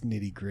 just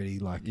nitty gritty.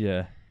 Like,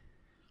 Yeah.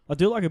 I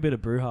do like a bit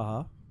of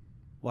brouhaha.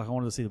 Like, I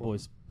wanted to see the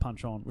boys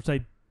punch on, which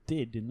they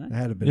did, didn't they they?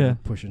 had a bit Yeah.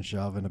 of push and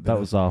shove and a bit That of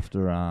was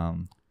after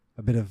a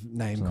bit of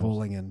name Sometimes.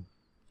 calling and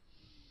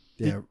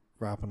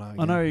rapping out.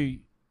 I know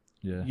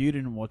yeah. you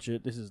didn't watch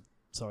it.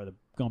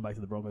 Going back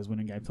to the Broncos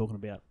winning game, talking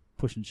about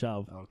push and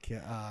shove. Okay,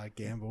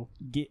 gamble.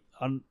 Did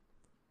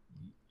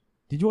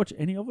you watch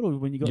any of it, or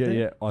when you got Yeah, there?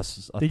 yeah. I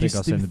Did think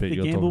I seen the bit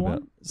you're talking gamble about.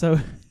 one? So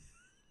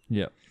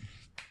Yeah.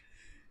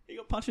 he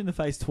got punched in the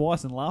face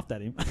twice and laughed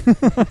at him,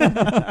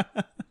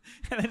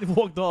 and then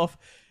walked off.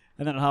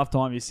 And then at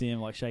halftime, you see him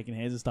like shaking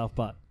hands and stuff.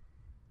 But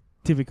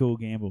typical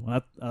gamble.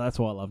 And that's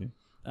why I love him.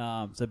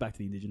 So back to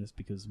the Indigenous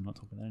because I'm not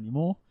talking about that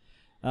anymore.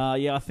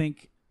 I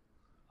think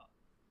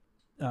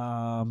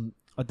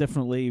I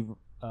definitely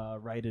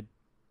rated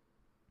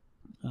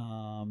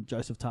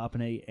Joseph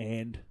Tarpany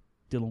and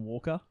Dylan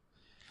Walker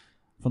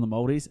from the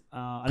Maldives.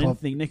 I didn't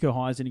think Nico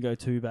Hines didn't go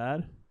too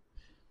bad.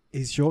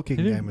 His short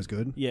kicking He didn't- game was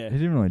good. Yeah, He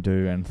didn't really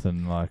do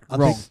anything like I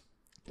wrong. think-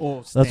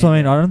 Or That's what I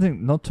mean. I don't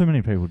think not too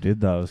many people did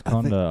though. It was I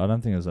kind of. think- I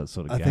don't think it was that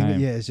sort of I game.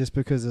 think, it's just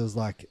because it was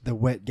like the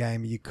wet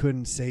game. You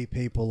couldn't see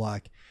people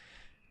like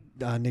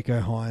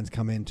Nico Hines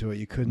come into it.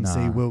 You couldn't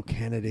see Nah. Will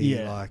Kennedy.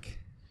 Yeah. Like,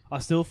 I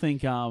still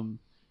think Braden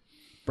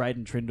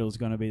Trindle is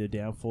going to be the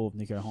downfall of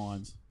Nico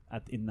Hines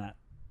in that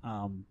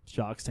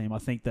Sharks team. I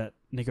think that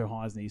Nico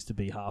Hines needs to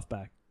be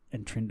halfback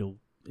and Trindle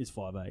is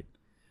 5'8".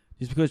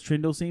 Just because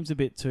Trindle seems a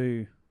bit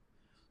too...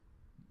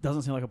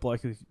 Doesn't seem like a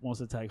bloke who wants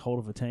to take hold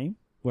of a team.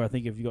 Where I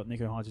think if you got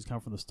Nico Hines who's come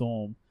from the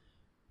Storm,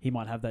 he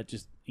might have that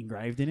just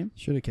engraved in him.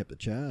 should have kept the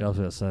Chad. I was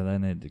about to say they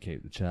needed to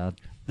keep the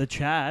Chad. The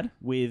Chad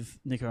with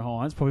Nico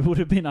Hines probably would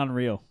have been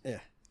unreal. Yeah.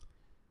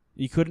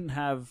 You couldn't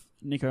have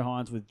Nico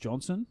Hines with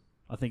Johnson.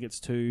 I think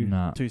it's too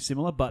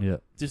similar. But Yeah.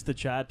 just the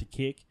Chad to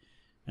kick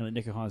and let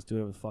Nico Hines do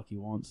whatever the fuck he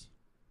wants.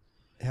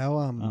 How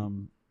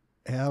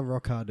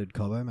rock hard did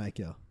Cobbo make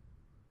you?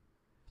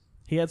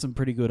 He had some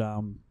pretty good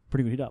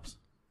hit ups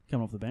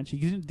coming off the bench. He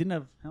didn't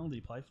have... How long did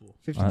he play for?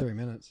 53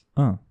 minutes.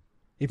 Oh,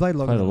 He played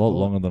longer. played a than I lot thought.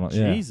 longer than I.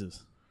 Yeah.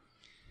 Jesus.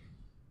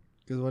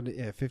 Because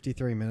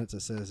 53 minutes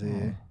it says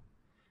here.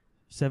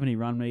 70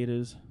 run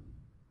meters,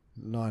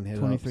 9 hit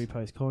 23 ups,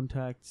 post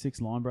contact, 6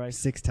 line breaks,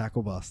 6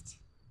 tackle busts.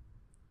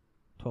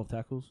 12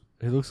 tackles.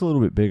 He looks a little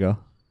bit bigger.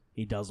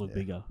 He does look Yeah.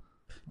 bigger.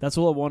 That's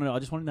all I wanted. I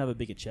just wanted to have a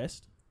bigger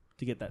chest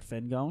to get that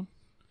fen going.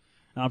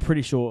 And I'm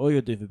pretty sure all you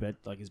do for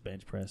is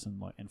bench press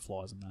and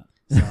flies and that.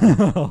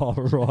 Oh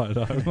right,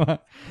 mate.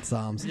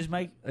 Psalms. Just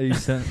make Are you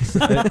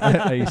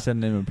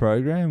sending him a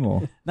program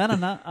or? no.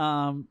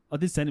 I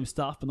did send him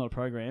stuff, but not a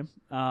program.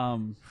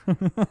 ADL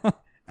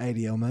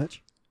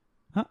merch.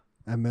 Huh?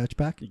 A merch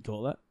pack. You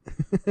call that?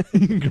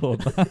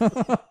 God.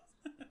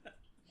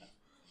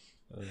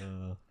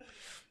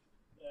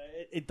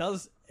 It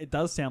does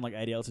sound like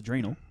ADL's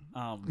adrenal.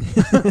 I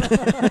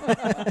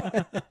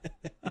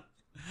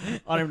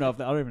don't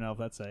even know if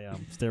that's a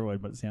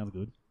steroid, but it sounds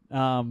good.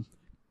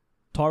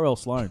 Tyrell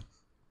Sloan,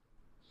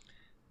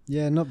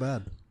 Yeah, not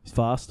bad. he's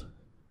fast.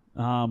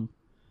 I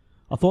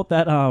thought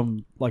that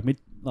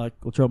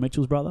Latrell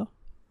Mitchell's brother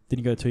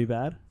didn't go too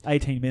bad.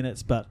 18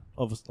 minutes, but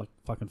obviously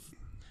I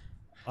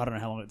don't know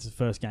how long it's his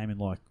first game in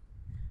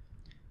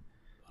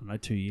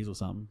 2 years or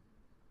something.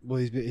 Well,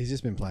 he's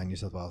just been playing New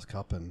South Wales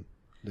Cup and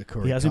the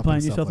Curry He has been Cup playing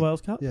and New stuff South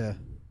Wales Cup. Yeah.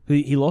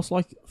 He lost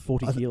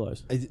 40 I th-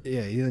 kilos.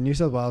 Yeah, either New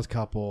South Wales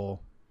Cup or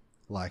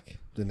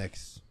the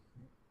next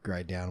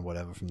grade down,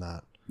 whatever from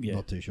that. Yeah.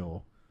 Not too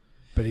sure.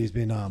 But he's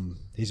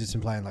just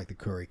been playing the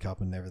Curry Cup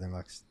and everything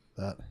like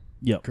that.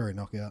 Yep. Curry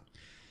knockout.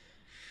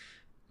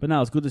 But no,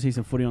 it's good to see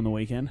some footy on the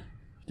weekend.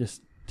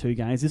 Just 2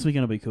 games. This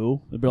weekend will be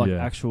cool. It'll be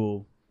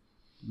actual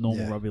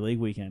normal Yeah. rugby league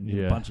weekend with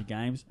Yeah. a bunch of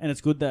games. And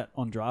it's good that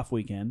on draft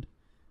weekend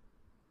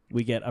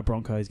we get a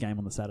Broncos game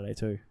on the Saturday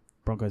too.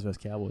 Broncos versus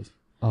Cowboys.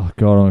 Oh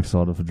God, I'm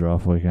excited for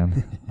draft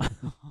weekend.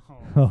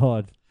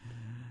 God,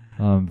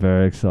 I'm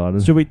very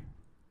excited. Should we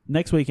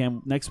next week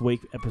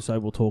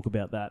episode we'll talk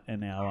about that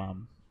and our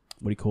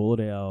what do you call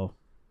it? Our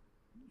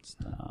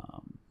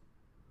what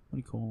do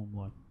you call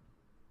them?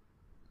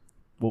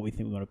 What we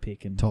think we're going to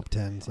pick and Top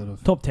 10 sort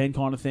of. top 10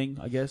 kind of thing,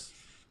 I guess.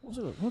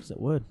 What's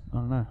that word? I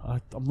don't know.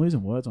 I'm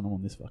losing words when I'm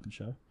on this fucking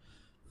show.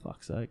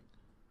 Fuck's sake.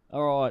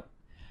 All right.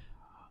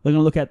 We're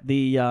going to look at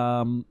the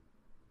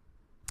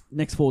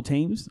next 4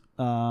 teams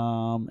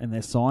and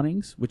their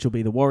signings, which will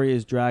be the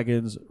Warriors,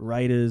 Dragons,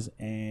 Raiders,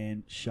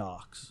 and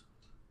Sharks.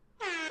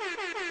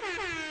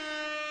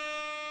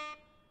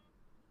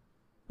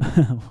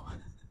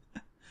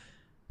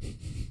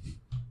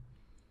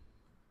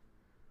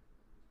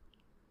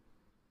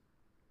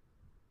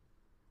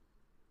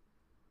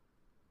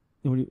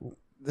 Don't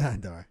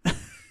worry.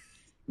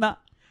 Nah,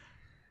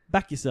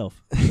 back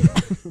yourself.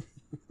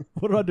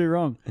 What did I do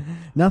wrong?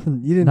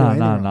 Nothing. You didn't do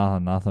anything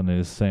wrong. nothing. He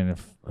was seeing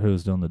who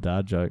was doing the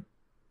dad joke.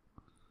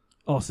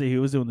 Oh, see,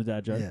 who was doing the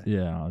dad joke? Yeah.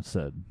 Yeah, I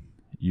said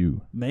you.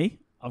 Me?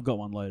 I've got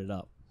one loaded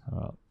up.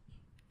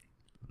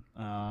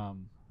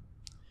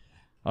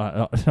 I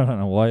don't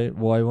know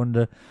why you wanted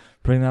to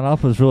bring that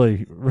up. It was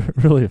really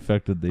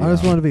affected the. I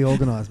just want to be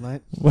organised,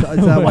 mate.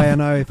 It's that way I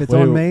know if it's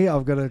on me,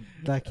 I've got to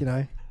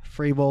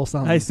free ball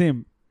something. Hey,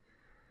 Sim,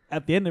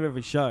 at the end of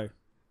every show,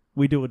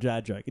 we do a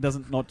dad joke. It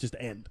doesn't not just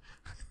end.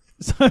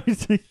 So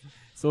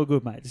it's all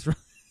good, mate.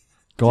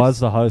 Guys,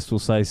 the host will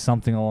say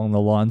something along the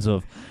lines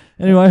of,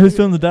 anyway, who's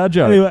doing the dad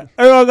joke? Anyway,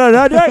 everyone got a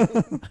dad joke?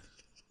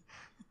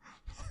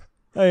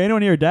 Hey,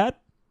 anyone here a dad?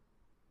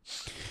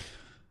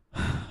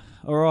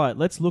 All right,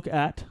 let's look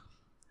at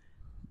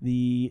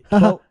the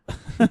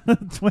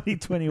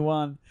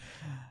 2021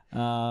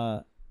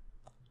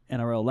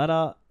 NRL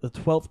ladder. The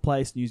 12th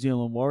place New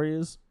Zealand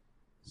Warriors.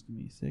 Just give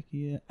me a sec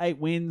here. 8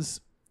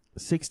 wins,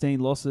 16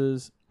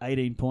 losses,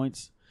 18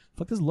 points.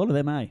 Fuck, there's a lot of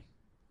them, eh?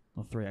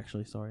 Or 3,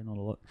 actually. Sorry, not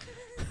a lot.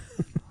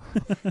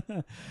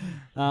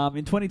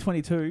 In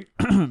 2022,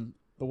 the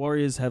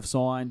Warriors have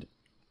signed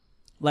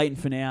Leighton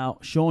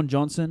Finau, Sean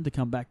Johnson to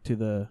come back to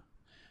the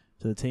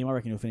team. I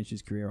reckon he'll finish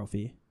his career off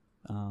here,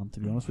 to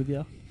be honest with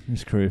you.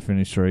 His career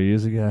finished 3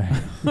 years ago.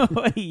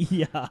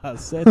 Yeah,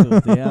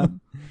 settle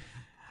down.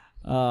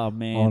 Oh,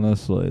 man.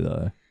 Honestly,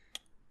 though.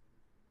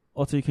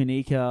 Otu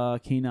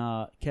Kanika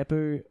Kina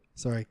Kepu.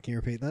 Sorry, can you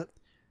repeat that?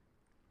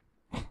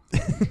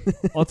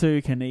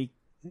 Otu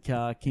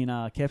Kanika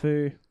Kina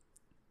Kepu.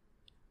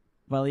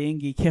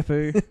 Valiengi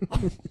Kepu.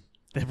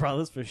 They're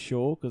brothers for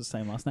sure, because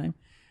same last name.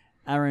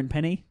 Aaron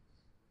Penny.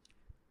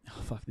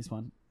 Oh, fuck this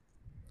one.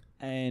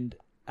 And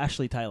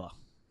Ashley Taylor.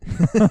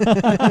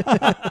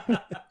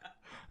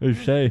 Who's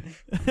she?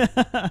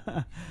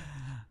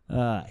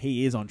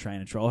 He is on train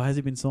and trial. Has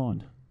he been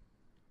signed?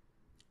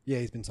 Yeah,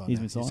 he's been signed. He's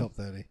been signed? He's top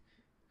 30.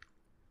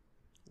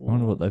 I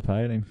wonder what they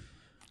paid him.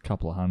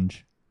 Couple of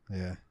hunch.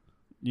 Yeah.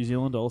 New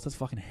Zealand dollars, that's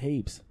fucking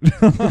heaps.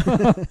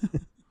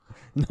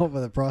 Not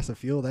for the price of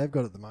fuel they've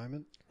got at the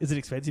moment. Is it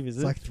expensive, is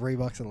It's it? like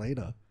 $3 a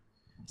litre.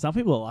 Some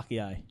people are lucky,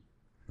 eh?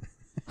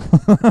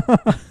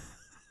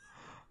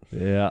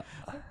 Yeah.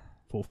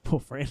 Poor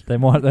friend. They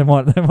might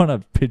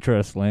have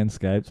picturesque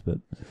landscapes, but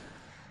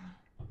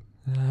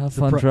have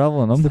fun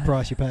travelling. It's the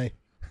price you pay.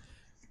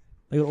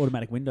 They got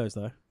automatic windows,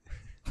 though.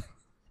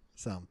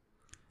 Some.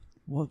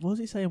 What was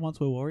he saying once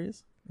we're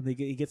Warriors? And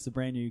he gets the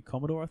brand new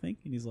Commodore, I think,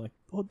 and he's like,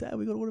 "Oh, Dad,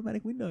 we got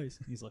automatic windows."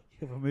 And he's like,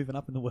 "Yeah, we're moving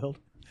up in the world."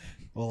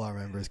 All I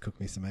remember is cook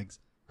me some eggs.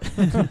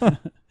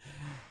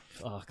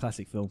 Oh,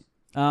 classic film.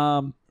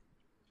 Not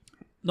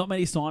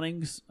many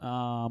signings.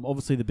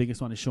 Obviously, the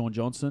biggest one is Sean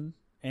Johnson,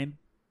 and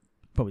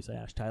probably say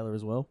Ash Taylor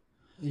as well.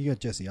 You got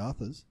Jesse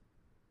Arthurs.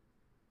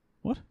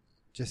 What?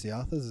 Jesse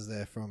Arthurs is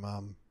there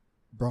from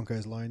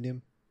Broncos loaned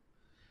him.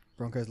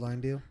 Broncos loan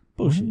deal.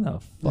 Bullshit. When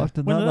the fuck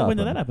did When that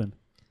did that happen?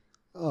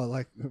 Oh,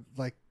 like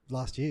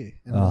last year.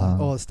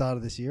 Uh-huh. Or the start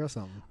of this year or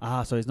something.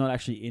 Ah, so he's not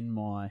actually in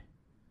my...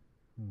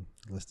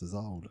 List is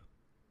old.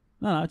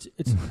 No,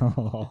 it's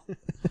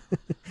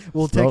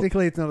Well,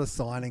 technically it's not a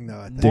signing though,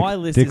 I think. my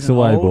list Dicks isn't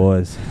away, old.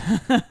 boys.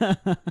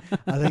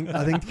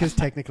 I think because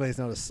technically it's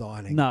not a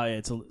signing. No, yeah,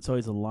 so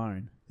he's a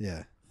loan.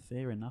 Yeah.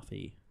 Fair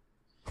enough-y.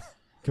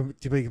 To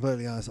be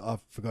completely honest, I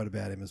forgot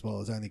about him as well.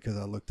 It's only because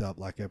I looked up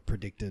like a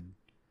predicted...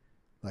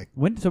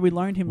 So we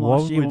loaned him Why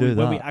last would year we do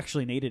when we that?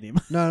 actually needed him.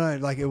 No,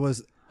 like it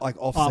was like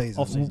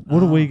off-season. off-season. What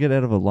do we get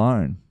out of a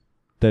loan?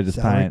 They're just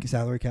paying.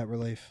 Salary cap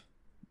relief.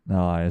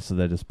 No, yeah, so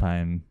they're just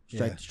paying.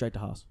 Straight to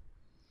Haas.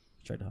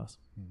 Straight to Haas.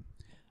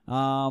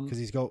 Because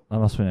he's got... That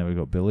must have been how we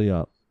got Billy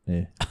up.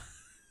 Yeah.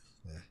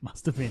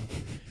 Must have been.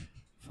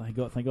 Thank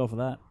God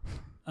for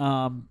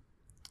that.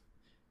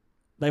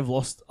 They've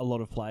lost a lot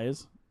of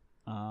players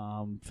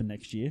for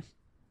next year.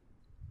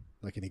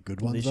 Like any good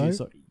ones This though? year,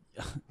 so,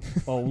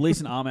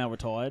 Leeson Armour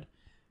retired.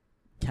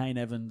 Kane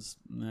Evans,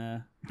 nah.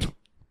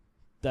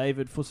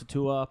 David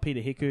Fusatua, Peter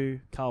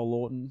Hiku, Carl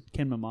Lawton,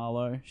 Ken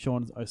Mamalo,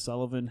 Sean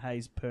O'Sullivan,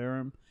 Hayes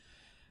Perham,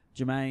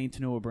 Jermaine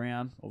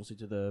Tanua-Brown, obviously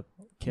to the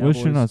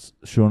Cowboys. Where's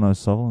Sean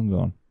O'Sullivan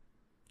gone?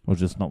 Or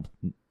just not?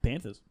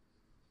 Panthers.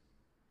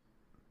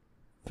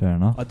 Fair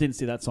enough. I didn't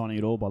see that signing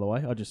at all, by the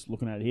way. I just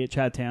looking at it here.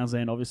 Chad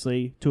Townsend,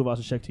 obviously. Two of us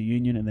are checked to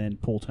Union, and then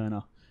Paul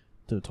Turner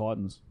to the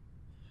Titans,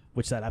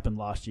 which that happened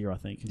last year, I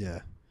think.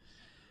 Yeah.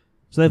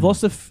 So they've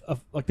lost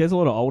there's a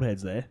lot of old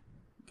heads there.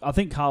 I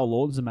think Carl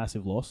Lawton's a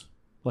massive loss.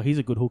 Like, he's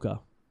a good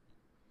hooker.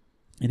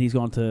 And he's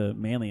gone to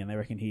Manly, and they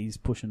reckon he's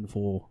pushing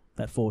for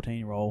that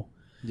 14 role.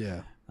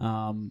 Yeah.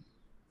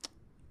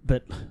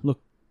 But,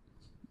 look,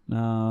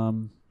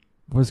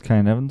 Where's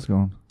Kane Evans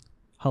gone?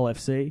 Hull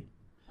FC.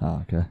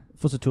 Oh, okay.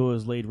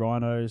 Fusatua's lead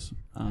Rhinos.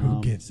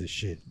 Who gets this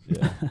shit?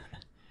 Yeah.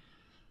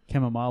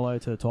 Kamamalo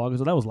to the Tigers.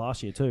 Well, that was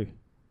last year too.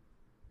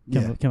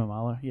 Yeah,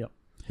 Kamamalo, yep.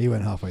 he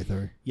went halfway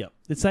through. Yep.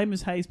 The same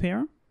as Hayes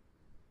Parham?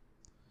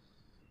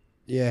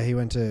 Yeah, he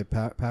went to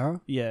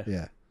Para. Yeah.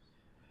 Yeah,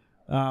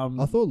 I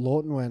I thought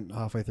Lawton went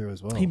halfway through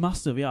as well. he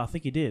must have, yeah, I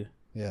think he did.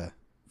 Yeah,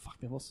 Fuck,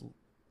 they lost.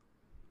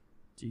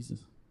 Jesus.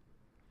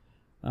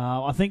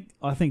 I think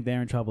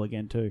they're in trouble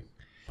again too.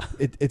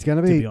 it's going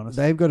to To be. be honest.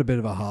 They've got a bit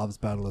of a halves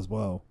battle as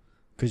well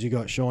because you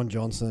got Sean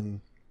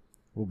Johnson,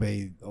 will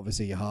be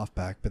obviously your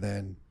halfback, but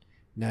then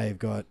now you've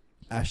got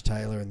Ash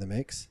Taylor in the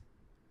mix,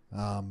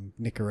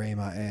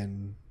 Nicarima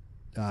and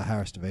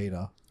Harris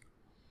DeVita.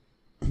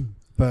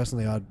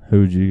 Personally, Who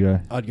would you go?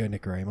 I'd go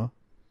Nicarima.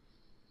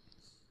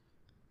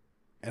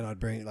 And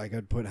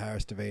I'd put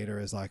Harris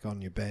DeVita as like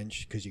on your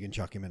bench because you can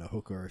chuck him in a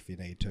hooker if you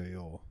need to.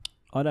 Or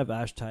I'd have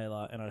Ash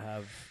Taylor and I'd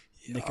have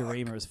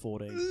Nicarima as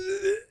 14.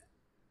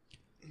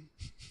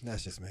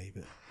 that's just me,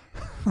 but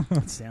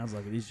It sounds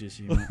like it is just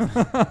you. Man.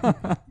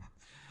 I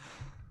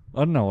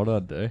don't know what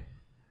I'd do.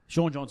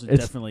 Sean Johnson's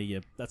It's- definitely, yeah,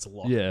 that's a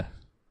lock. Yeah.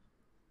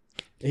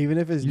 even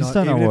if it's You just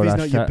not, don't know even if what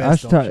he's not your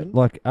best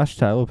option, Ash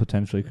Taylor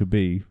potentially could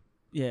be.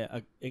 Yeah,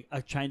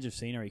 a change of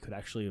scenery could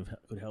actually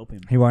could help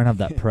him. He won't have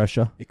that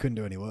pressure. it couldn't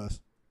do any worse.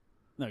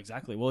 No,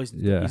 exactly. Well, he's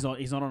Yeah.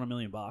 not on $1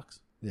 million.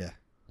 Yeah,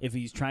 If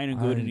he's training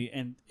good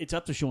and it's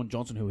up to Sean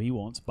Johnson who he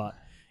wants, but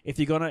if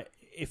you're gonna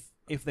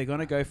if they're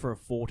gonna go for a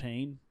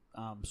 14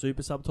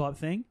 super sub type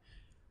thing,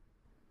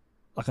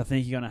 like I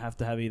think you're gonna have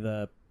to have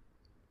either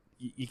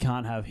you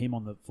can't have him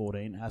on the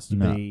 14. It has to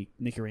be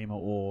Nicarima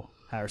or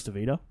Harris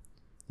DeVita.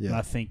 And yeah.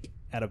 I think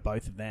out of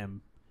both of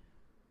them,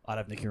 I'd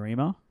have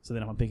Nicarima. So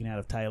then if I'm picking out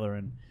of Taylor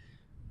and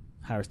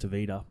Harris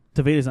DeVita,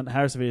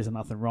 Harris DeVita's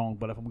nothing wrong,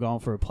 but if I'm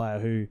going for a player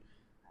who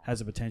has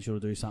the potential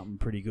to do something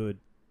pretty good,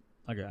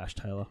 I go Ash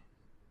Taylor.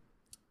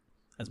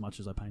 As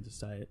much as I pain to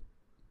say it,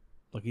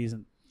 like he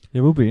isn't.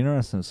 It will be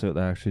interesting to see what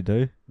they actually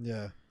do.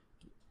 Yeah,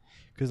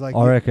 because like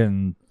I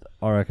reckon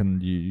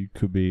you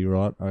could be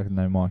right. I reckon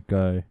they might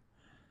go.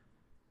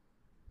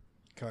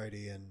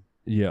 Cody and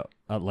Yeah,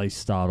 at least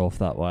start off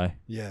that way.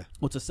 yeah,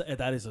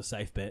 That is a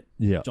safe bet.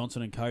 Yeah,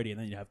 Johnson and Cody, and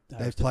then you have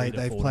they've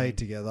played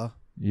together.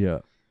 yeah.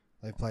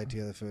 They've played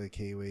together for the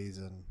Kiwis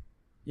and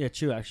Yeah,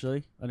 true.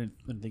 Actually, I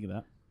didn't think of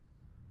that.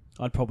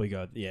 I'd probably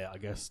go. Yeah, I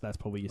guess that's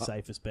probably your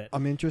safest bet.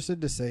 I'm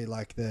interested to see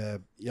like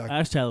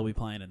Ash Taylor will be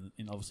playing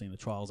in obviously in the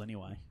trials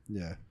anyway.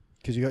 yeah,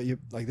 because you got your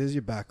there's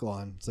your back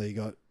line. So you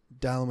got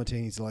Dallin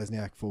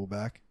Martini-Zelezniak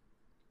fullback.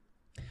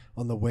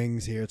 On the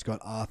wings here, it's got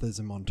Arthurs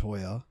and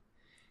Montoya,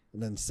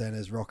 and then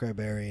centers Rocco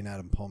Berry and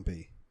Adam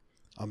Pompey.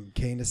 I'm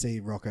keen to see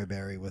Rocco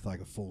Berry with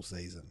like a full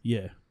season,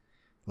 Yeah,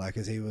 like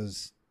because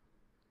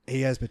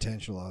he has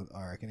potential.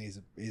 I reckon he's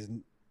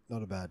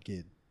not a bad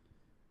kid.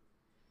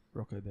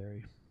 Rocco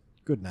Berry.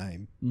 Good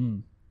name.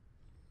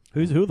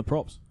 Who are the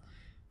props?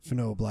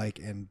 Fanua Blake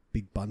and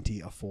Big Bunty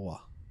Afua.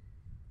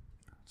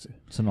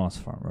 It's a nice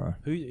front row.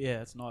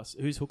 Yeah, it's nice.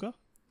 Who's hooker?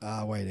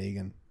 Wade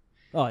Egan.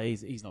 Oh,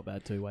 he's not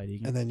bad too. Wade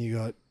Egan. And then you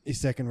got his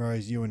second row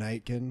is Ewan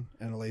Aitken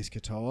and Elise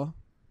Katoa.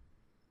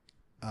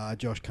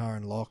 Josh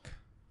Curran Locke.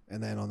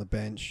 And then on the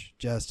bench,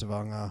 Jazz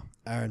Tavanga,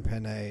 Aaron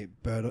Penne,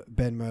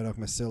 Ben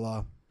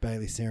Murdoch-Masila,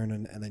 Bailey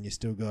Sirenen, and then you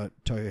still got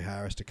Tohu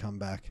Harris to come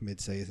back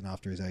mid-season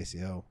after his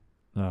ACL.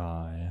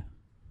 Oh, yeah.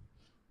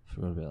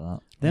 Forgot about that.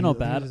 They're not I think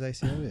bad. it was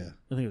ACL, yeah.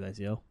 I think it was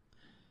ACL.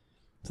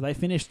 So they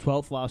finished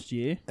 12th last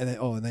year. And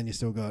then you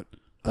still got...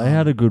 They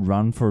had a good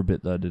run for a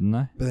bit, though, didn't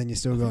they? But then you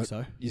still I think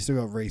got so.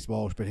 Reece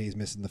Walsh, but he's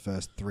missing the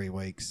first 3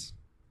 weeks.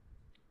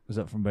 Was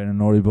that from being a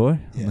naughty boy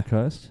on Yeah. the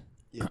coast?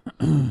 Yeah.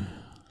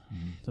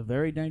 It's a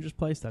very dangerous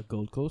place, that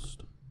Gold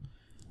Coast.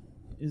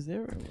 Is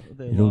there?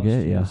 It'll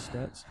get ya.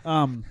 Stats?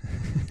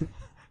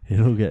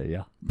 It'll get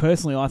you.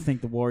 Personally, I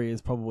think the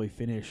Warriors probably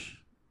finish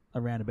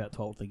around about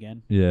 12th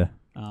again. Yeah.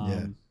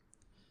 I'm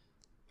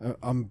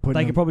putting They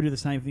them- could probably do the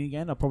same thing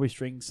again. I'll probably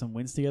string some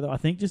wins together. I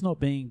think just not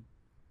being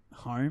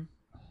home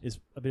is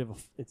a bit of a.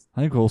 It's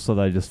I think also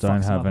they just don't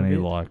Fucks them have up a any,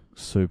 bit. like,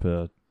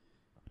 super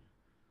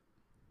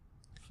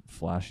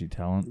flashy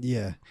talent.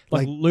 Yeah.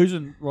 like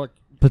losing. Like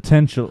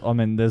Potential. I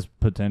mean, there's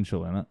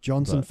potential in it.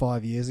 Johnson but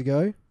 5 years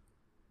ago,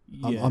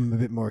 yeah, I'm a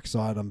bit more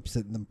excited. I'm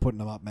putting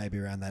them up maybe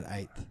around that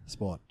 8th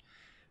spot.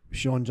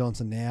 Sean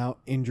Johnson now,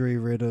 injury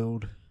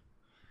riddled.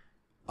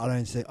 I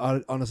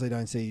honestly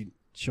don't see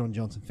Sean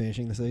Johnson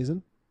finishing the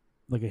season.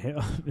 like a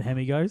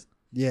Hemi goes.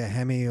 Yeah,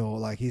 Hemi or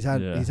like he's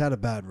had Yeah. a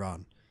bad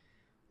run.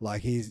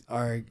 Like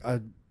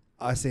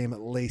I see him at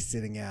least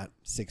sitting out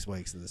 6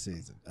 weeks of the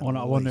season. I wonder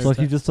At if It's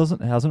least. like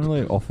he hasn't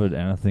really offered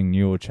anything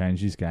new or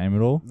changed his game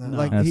at all. No, No.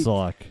 like And he, it's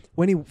like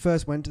when he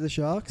first went to the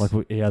Sharks,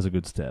 he has a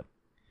good step.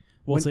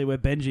 Well, When- see where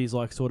Benji's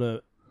like sort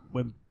of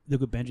when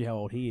look at Benji how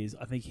old he is.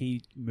 I think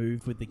he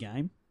moved with the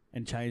game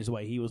and changed the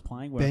way he was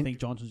playing. Where I Ben- think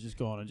Johnson's just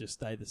gone and just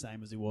stayed the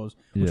same as he was,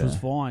 which was Yeah.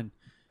 fine.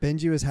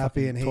 Benji was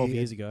happy fucking and 12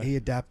 years ago. he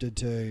adapted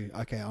to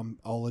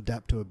I'll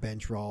adapt to a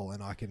bench role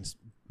and I can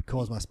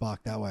cause my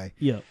spark that way.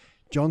 Yeah,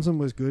 Johnson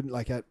was good.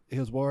 Like he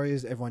was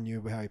Warriors, everyone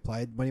knew how he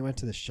played. When he went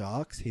to the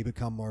Sharks, he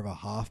become more of a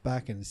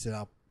halfback and set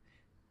up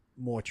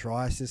more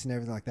try assists and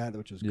everything like that,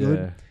 which was Yeah.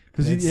 good.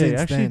 Because And he since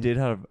actually then- did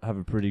have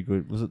a pretty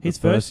good. Was it His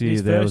the first year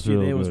his there first was year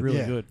really there was good? really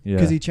Yeah. good. Yeah.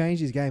 Because he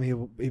changed his game.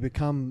 He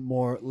become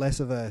less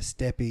of a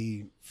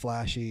steppy,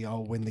 flashy,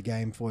 I'll win the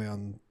game for you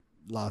on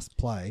last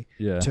play,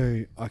 Yeah.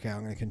 to, okay,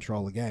 I'm going to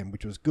control the game,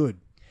 which was good.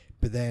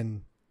 But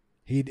then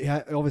he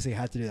obviously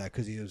had to do that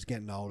because he was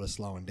getting older,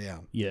 slowing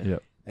down. Yeah.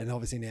 Yep. And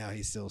obviously now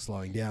he's still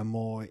slowing down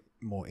more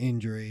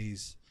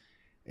injuries.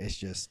 It's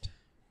just...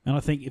 And I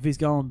think if he's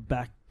going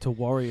back to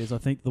Warriors, I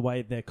think the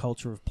way their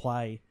culture of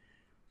play,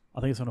 I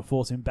think it's going to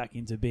force him back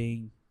into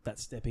being that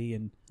steppy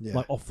and Yeah.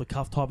 like off the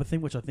cuff type of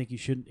thing, which I think he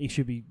should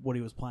be what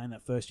he was playing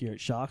that first year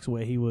at Sharks,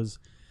 where he was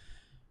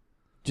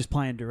just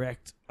playing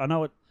direct. I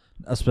know it.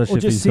 Especially Or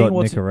if just he's seeing got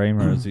what's-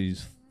 Nicarima as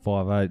he's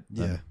 5'8".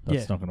 Yeah. That's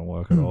Yeah. not going to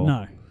work at all.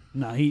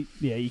 No, you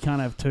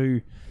can't have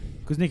two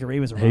because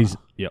Nicarima's a runner.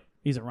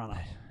 He's a runner,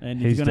 and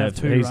if He's, you're going to have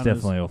two he's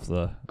runners, definitely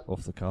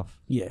off the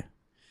cuff. yeah.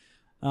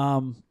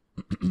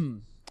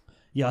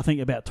 Yeah, I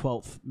think about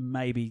 12th,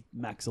 maybe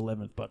max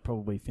 11th, but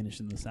probably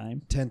finishing the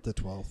same. 10th to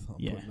 12th. I'm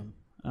Yeah. putting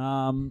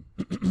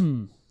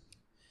them.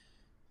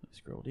 Let's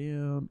scroll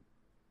down.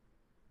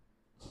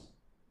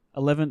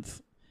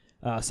 11th,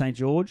 St.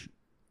 George,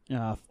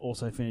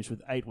 also finished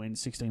with 8 wins,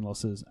 16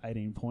 losses,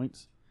 18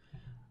 points.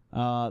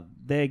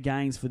 Their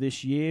gains for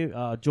this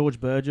year, George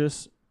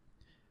Burgess,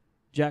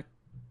 Jack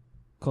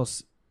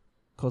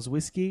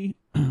Kozwiski,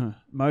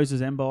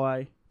 Moses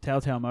Mbai,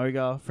 Tautau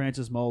Moga,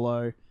 Francis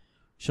Molo,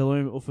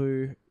 Shalom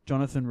Ufu,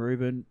 Jonathan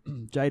Rubin,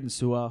 Jaden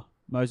Sewer,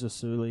 Moses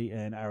Suley,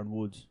 and Aaron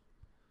Woods.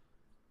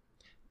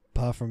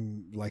 Apart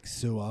from like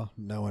Sewer,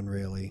 no one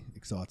really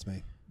excites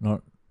me.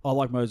 Not. I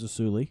like Moses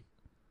Suley.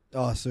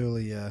 Oh,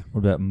 Suley, yeah. What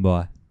about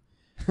Mbai?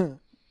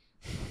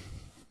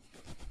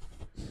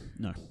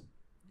 No.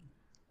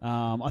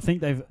 I think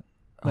they've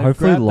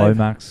Hopefully grabbed-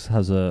 Lomax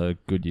has a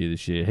good year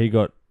this year. He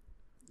got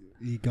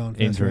You going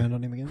first Injury. round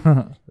on him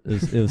again?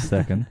 it was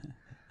second.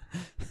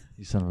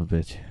 You son of a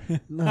bitch.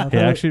 No, I He thought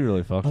actually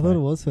really fucked I thought it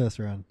me. was first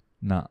round.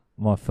 Nah,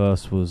 my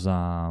first was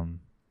the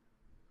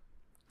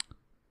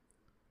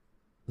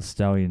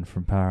Stallion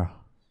from Para.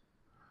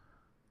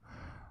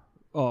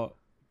 Oh,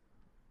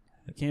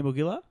 Campbell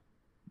Gillard?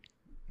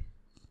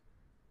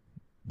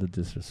 The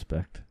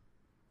disrespect.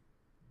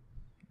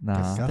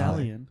 Disgusting.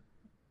 Stallion?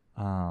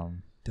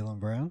 Dylan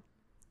Brown,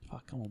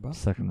 Fuck, come on, bro.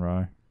 Second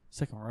row.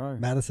 Second row.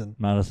 Madison.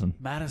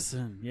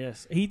 Madison,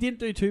 yes. He didn't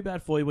do too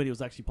bad for you when he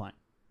was actually playing.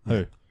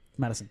 Who?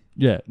 Madison.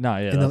 Yeah, no,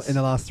 yeah. In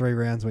the last 3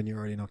 rounds when you're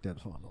already knocked out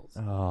of finals.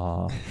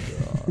 Oh,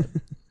 God.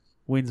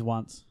 Wins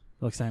once.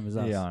 Like same as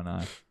us. Yeah, I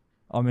know.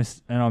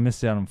 I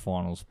missed out on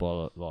finals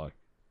by like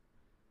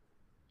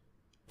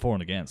 4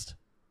 and against.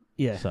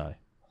 Yeah. So,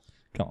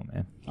 come on,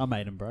 man. I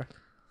made him, bro.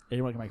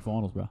 Anyone can make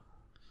finals, bro.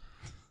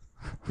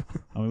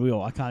 I mean,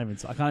 I can't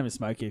even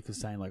smoke here because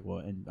saying like, well,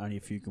 and only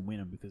a few can win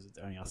them because it's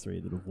only us 3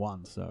 that have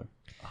won. So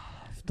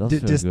It does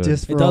feel good.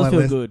 Just for It does our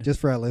feel good. Just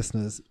for our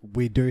listeners,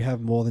 we do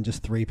have more than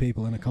just 3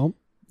 people in a comp.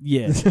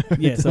 yeah, So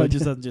yeah. it's So not it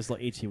just doesn't just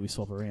like each year we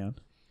swap around.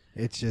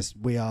 It's just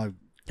we are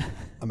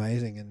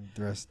amazing, and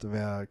the rest of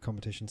our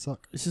competition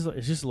suck. It's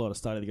just a lot of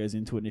study that goes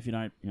into it, and if you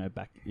don't,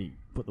 you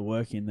put the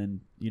work in,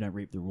 then you don't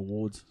reap the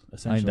rewards. I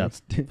Essentially, think that's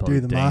Do probably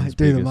the Dean's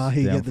do the biggest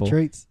mahi, get the downfall.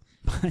 treats.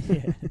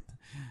 yeah.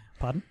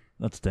 Pardon?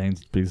 That's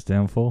Dean's biggest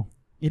downfall.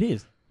 It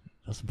is.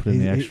 Doesn't put in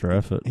the He- extra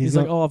effort. He's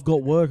got- like, oh, I've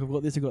got work, I've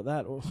got this, I've got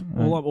that.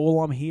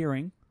 All I'm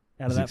hearing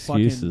out of Is that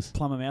excuses. fucking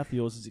plumber mouth of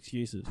yours is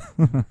excuses.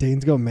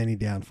 Dean's got many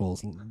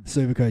downfalls.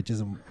 Supercoach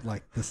isn't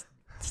like the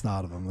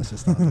start of them. Let's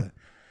just start there.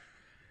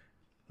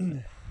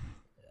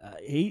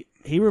 He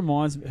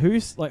reminds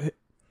me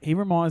he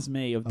reminds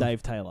me of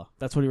Dave Taylor.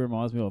 That's what he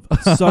reminds me of.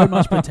 So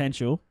much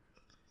potential,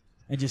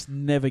 and just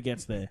never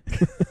gets there.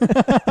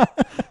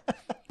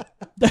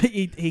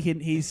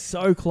 He's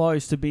so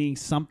close to being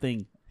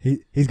something.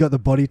 He's got the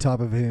body type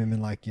of him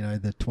in like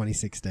the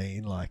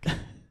 2016 like.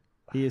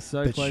 He is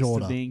so Bit close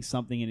shorter. to being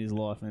something in his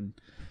life and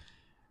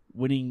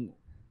winning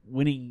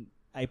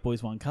 8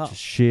 Boys 1 Cup.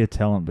 Just sheer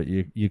talent, but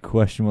you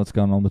question what's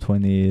going on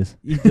between the ears.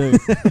 You do,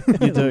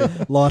 you do.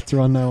 Lights are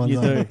on, no one's You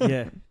on. do,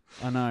 yeah.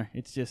 I know.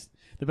 It's just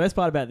the best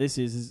part about this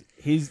is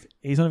he's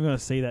not even going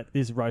to see that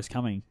this roast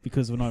coming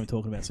because we're not even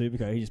talking about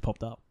Superco. He just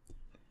popped up,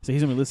 so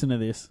he's going to be listening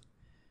to this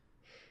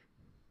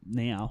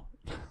now,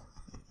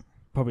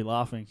 probably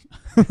laughing,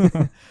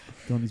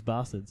 doing these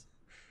bastards.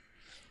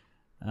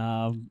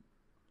 I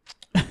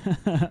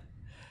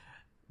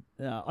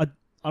don't.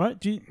 What about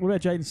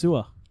Jaden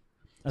Sewer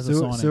as a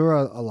signing? Sewer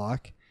I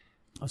like.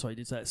 Oh, sorry, you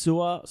did say it.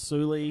 Sewer,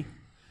 Suley,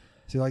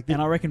 So like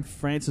and I reckon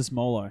Francis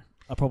Molo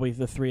are probably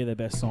the 3 of their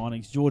best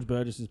signings. George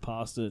Burgess has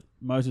passed it.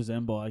 Moses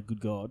Mbai,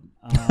 good God.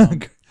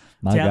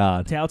 My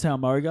God. Tautau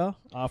Moga,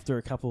 after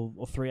a couple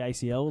or 3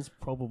 ACLs,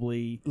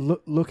 probably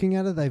looking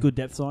at it, they've good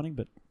depth signing.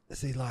 But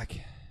see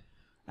like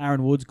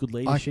Aaron Woods, good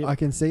leadership. I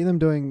can see them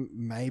doing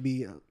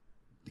maybe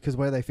because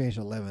where they finish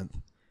 11th.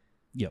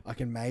 Yep. I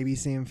can maybe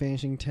see them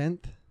finishing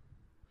 10th.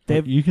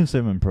 You can see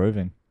them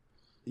improving.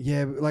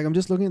 Yeah, but, like I'm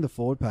just looking at the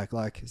forward pack.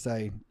 Like,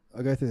 say,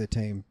 I go through the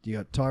team. You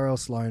got Tyrell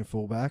Sloan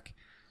fullback.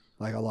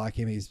 Like, I like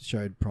him. He's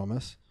showed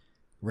promise.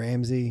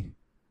 Ramsey,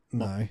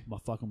 No. My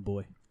fucking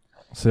boy.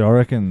 See, I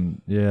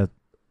reckon, yeah.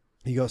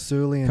 You got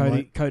Sully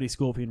and Cody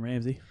Scorpion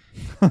Ramsey.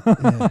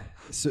 yeah.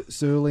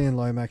 Sully and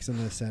Lomax in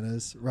the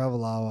centres.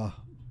 Ravalawa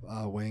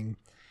wing.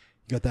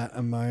 You got that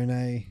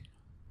Amone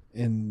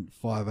in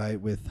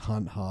 5'8" with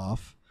Hunt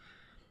half.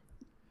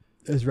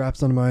 As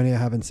Raps on Amone, I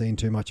haven't seen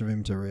too much of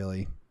him to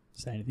really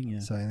Say anything, yeah.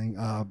 say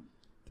anything.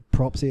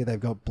 Props here, they've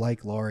got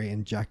Blake Laurie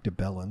and Jack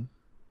DeBellin.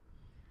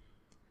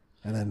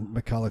 And then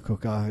McCullough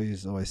Cooker,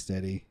 who's always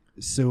steady.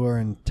 Sewer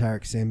and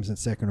Tarek Sims in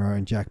second row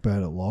and Jack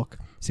Bird at lock.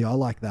 See, I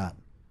like that.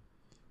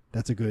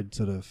 That's a good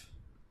sort of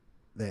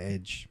their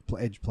edge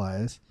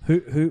players.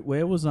 Who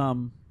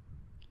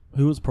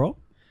was prop?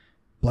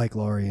 Blake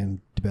Laurie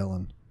and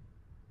DeBellin.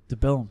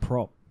 DeBellin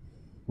prop.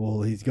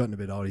 Well, he's gotten a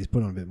bit old. He's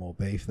put on a bit more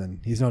beef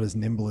than... He's not as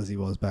nimble as he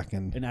was back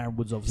in And Aaron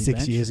Woods obviously 6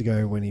 bench. years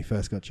ago when he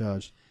first got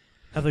charged.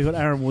 Have they got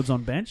Aaron Woods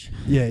on bench?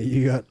 Yeah,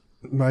 you got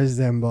Moses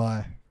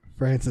Mbai,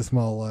 Francis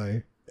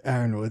Molo,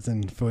 Aaron Woods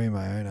and Fui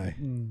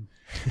Mayono.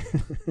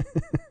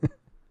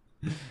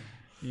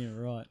 Yeah,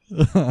 right.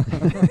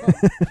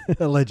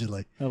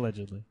 Allegedly.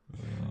 Allegedly.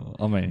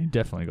 I mean, he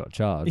definitely got He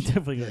charged.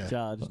 definitely got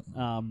charged.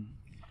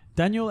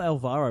 Daniel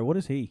Alvaro, what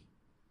is he?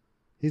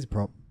 He's a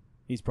prop.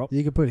 He's prop?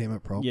 You could put him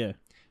at prop. Yeah.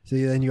 So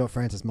then you got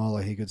Francis Molo.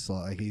 He could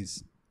slide.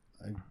 He's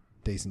a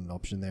decent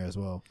option there as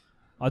well.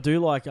 I do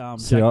like...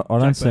 See, I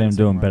don't see him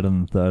doing better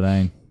than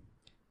 13.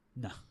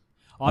 No.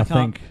 I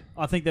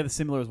think they're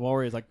similar as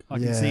Warriors. Like I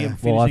can Yeah. see them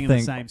finishing in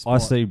the same spot. I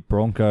see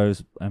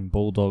Broncos and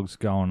Bulldogs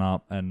going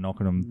up and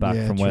knocking them back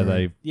Yeah, from where true.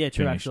 they Yeah,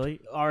 true. finished.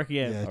 Actually, I reckon.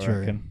 Yeah, Yeah, true.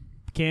 reckon.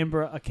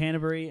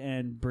 Canterbury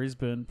and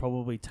Brisbane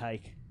probably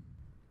take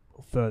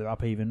further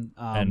up even.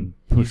 And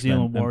New push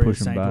Zealand them and Warriors,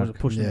 push them St. George back.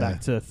 push them Yeah.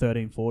 back to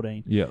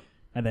 13-14, Yep.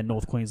 and then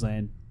North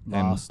Queensland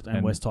last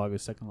and West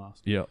Tigers second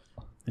last, Yep.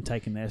 and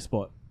taking their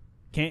spot.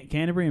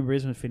 Canterbury and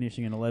Brisbane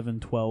finishing in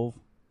 11-12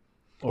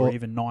 or Or-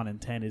 even 9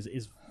 and 10 is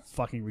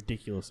fucking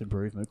ridiculous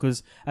improvement,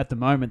 because at the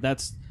moment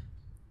that's,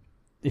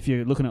 if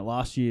you're looking at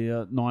last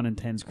year, 9 and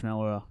 10's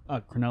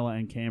Cronulla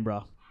and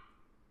Canberra,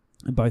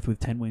 and both with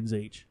 10 wins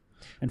each,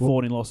 and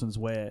 14 losses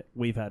where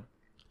we've had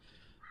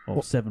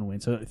 7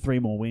 wins, so 3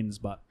 more wins.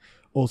 But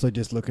Also,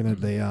 just looking at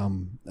the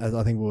as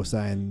I think we were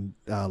saying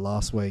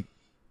last week,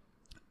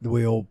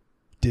 we all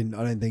didn't.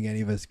 I don't think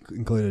any of us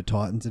included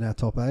Titans in our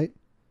top 8.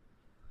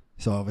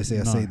 So obviously,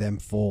 I No. see them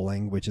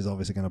falling, which is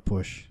obviously going to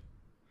push.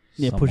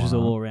 pushes it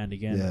Someone all up. around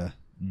again. Yeah.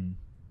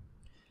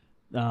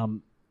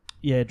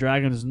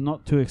 Dragons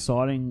not too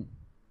exciting,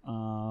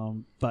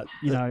 but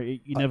you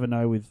never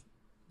know with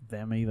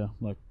them either.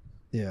 Like,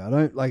 Yeah, I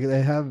don't like.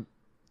 They have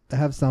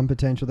some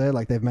potential there.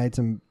 Like they've made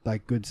some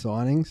like good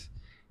signings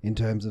in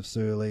terms of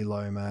Sully,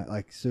 Lomax.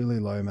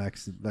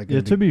 Like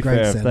Yeah, to be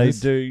fair, if they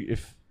do,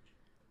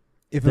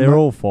 if they're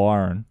all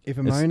firing, if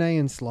Amone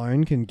and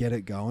Sloan can get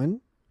it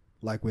going,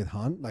 like with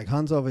Hunt, like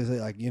Hunt's obviously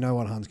like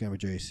what Hunt's going to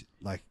produce.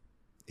 Like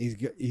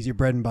he's your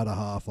bread and butter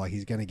half. Like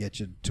he's going to get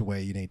you to where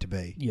you need to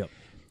be. yep.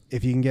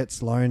 If you can get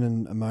Sloan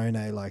and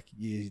Amone, like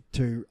you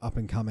two up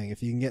and coming,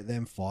 if you can get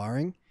them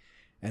firing,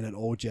 and it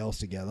all gels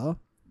together,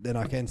 then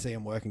I can see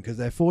them working because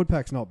their forward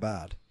pack's not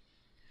bad.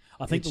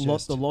 I think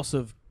It's the loss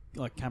of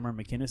like Cameron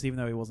McInnes, even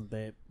though he wasn't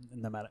there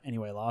no matter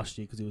anyway last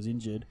year because he was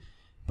injured,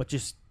 but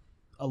just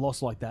a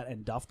loss like that,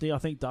 and Dufty. I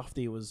think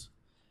Dufty was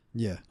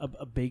Yeah.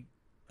 a big.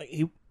 Like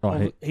he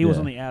he was yeah.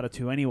 on the outer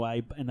 2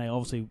 anyway, and they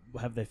obviously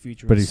have their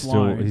future. But in he's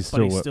Sloan,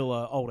 still he's still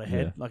an older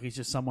head. Yeah. Like he's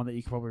just someone that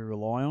you can probably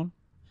rely on.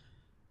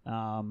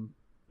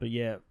 But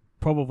yeah,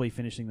 probably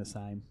finishing the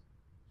same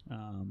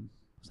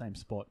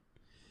spot.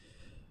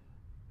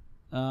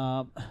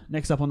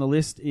 Next up on the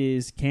list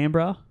is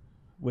Canberra,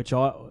 which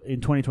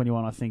in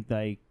 2021 I think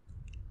they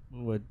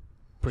were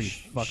pretty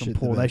fucking shit the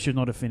poor. bed. They should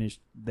not have finished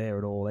there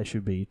at all. They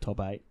should be top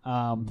 8.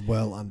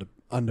 Well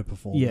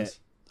underperformers.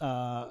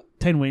 Yeah.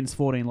 10 wins,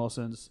 14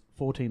 losses,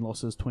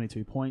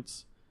 22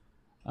 points.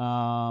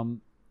 Let's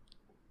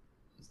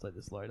let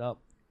this load up.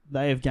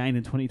 They have gained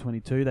in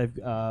 2022. They've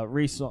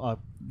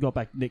got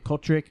back Nick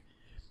Kotrick,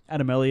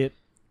 Adam Elliott,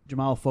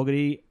 Jamal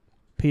Fogarty,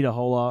 Peter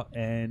Holler,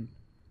 and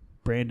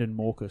Brandon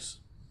Morcus.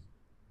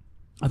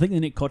 I think the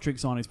Nick Kotrick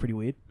signing is pretty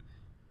weird.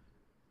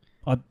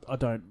 I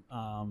don't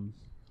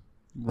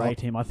rate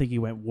him. I think he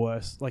went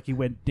worse. Like he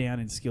went down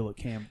in skill at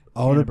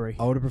Canterbury.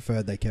 I would have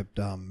preferred they kept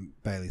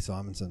Bailey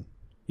Simonson.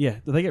 Yeah,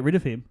 did they get rid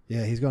of him?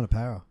 Yeah, he's gone to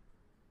Para.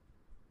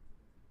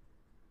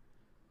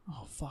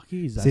 Oh fuck,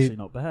 he's See- actually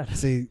not bad.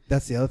 See,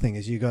 that's the other thing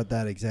is you got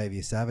that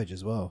Xavier Savage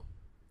as well.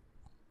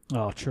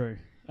 Oh, true.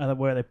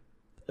 Where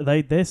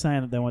they're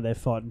saying that they're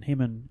fighting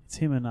him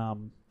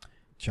and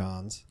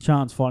Chance.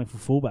 Chan's fighting for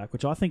fullback,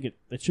 which I think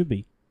it should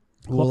be.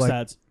 Well, Clock like,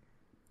 stats.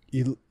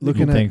 You I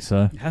looking at. think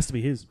so. It has to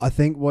be his. I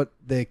think what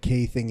their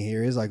key thing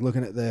here is like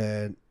looking at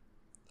their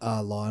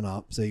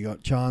lineup. So you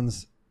got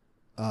Chan's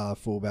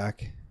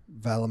fullback,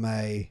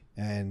 Valame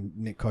and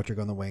Nick Kotrick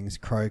on the wings,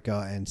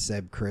 Croker and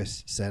Seb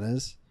Chris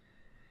centers,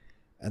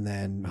 and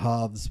then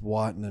halves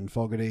Whiten and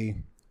Fogarty,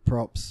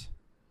 props,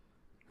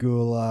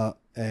 Gula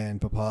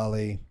and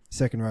Papali,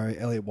 second row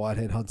Elliot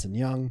Whitehead, Hudson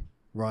Young,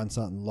 Ryan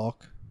Sutton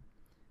lock,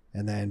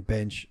 and then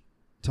bench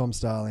Tom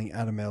Starling,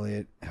 Adam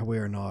Elliott,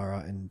 Hawira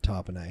Naira, and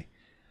Tarpanay.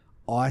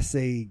 I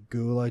see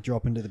Gulo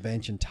dropping to the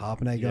bench and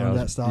Tarpanay going to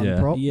that starting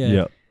prop.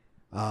 Yeah.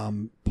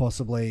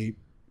 Possibly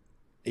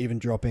even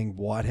dropping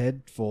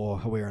Whitehead for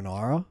Hawira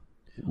Naira.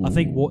 I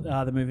think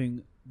they're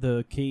moving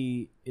the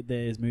key.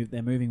 They're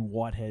moving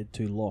Whitehead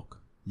to lock.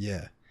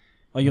 Yeah.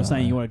 Oh, you're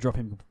saying you want to drop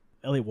him,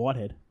 Elliot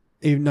Whitehead?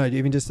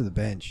 Even just to the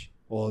bench.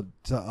 Or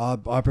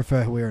I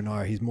prefer Hawira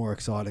Naira. He's more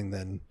exciting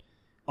than.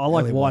 I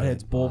like Elliot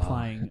Whitehead's Whitehead. ball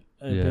playing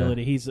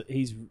ability.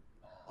 He's.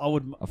 I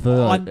would. I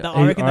feel like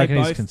I reckon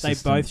he's they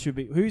consistent. both should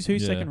be. Who's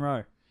second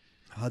row?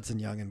 Hudson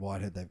Young and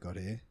Whitehead they've got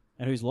here.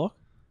 And who's lock?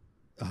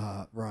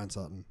 Ryan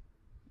Sutton.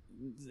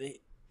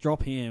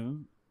 Drop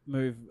him.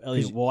 Move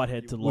Elliot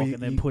Whitehead to lock, and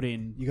then put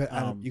in. You got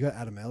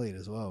Adam Elliott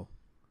as well.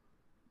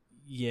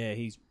 Yeah,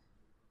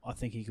 I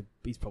think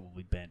he's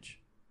probably bench.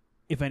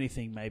 If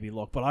anything, maybe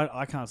lock. But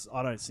I can't.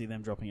 I don't see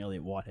them dropping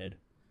Elliot Whitehead.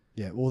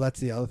 Yeah, well, that's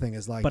the other thing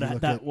is like.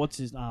 But what's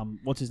his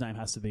name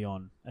has to be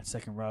on at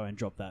second row and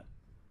drop that.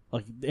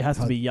 Like it has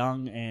to be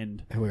Young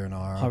and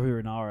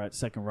Hawira Nara at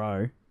second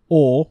row,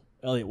 or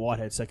Elliot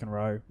Whitehead second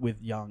row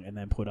with Young, and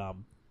then put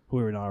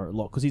Hawira Nara at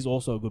lock because he's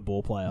also a good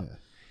ball player. Yeah.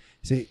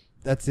 See,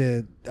 that's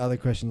the other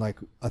question. Like,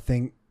 I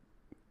think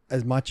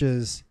as much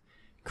as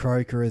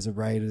Croker is a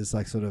Raiders,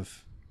 like sort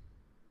of,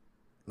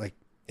 like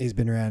he's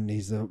been around.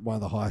 He's one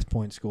of the highest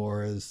point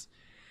scorers.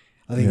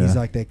 I think he's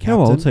like their captain.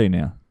 How old's he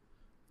now?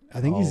 I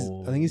think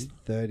he's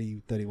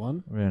 30,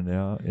 31. Around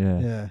out, yeah.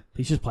 Yeah.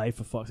 He's just played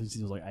for Fox since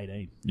he was like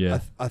 18. Yeah.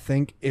 I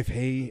think if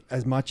he,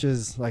 as much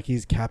as like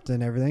he's captain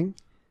and everything,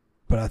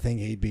 but I think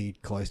he'd be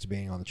close to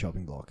being on the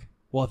chopping block.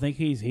 Well, I think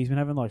he's been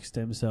having like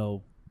stem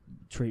cell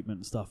treatment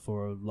and stuff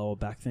for a lower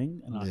back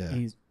thing,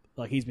 and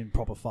he's been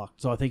proper fucked.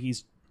 So I think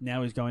he's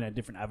going down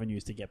different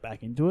avenues to get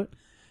back into it.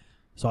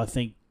 So I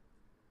think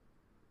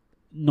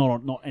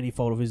not any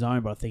fault of his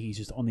own, but I think he's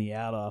just on the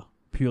outer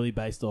purely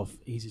based off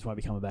he just won't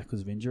be coming back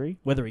because of injury,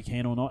 whether he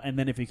can or not. And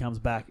then if he comes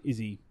back, is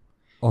he?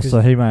 Also,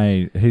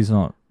 he's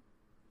not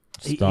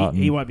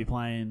starting. He won't be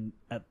playing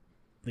at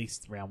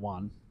least round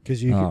one.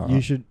 Because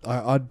you should.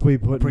 I'd be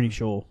putting. I'm pretty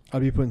sure.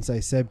 I'd be putting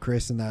say Seb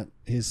Chris in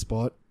his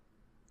spot,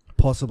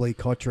 possibly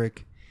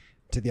Kotrick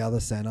to the other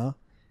center,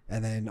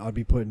 and then I'd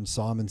be putting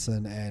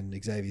Simonson and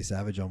Xavier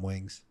Savage on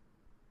wings.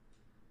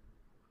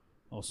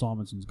 Oh,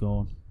 Simonson's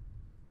gone.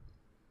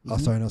 Oh,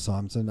 sorry, not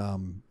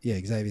Simonson.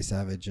 Xavier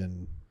Savage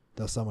and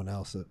there's someone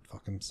else that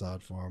fucking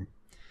starred for him,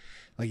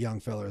 a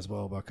young fella as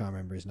well, but I can't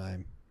remember his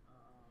name.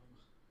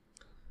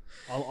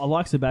 I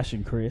like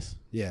Sebastian Chris.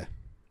 Yeah,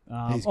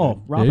 He's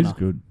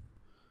good.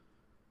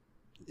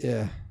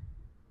 Yeah,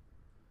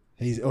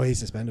 he's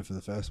suspended for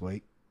the first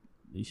week.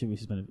 He should be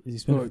suspended. Is he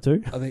suspended for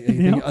 2?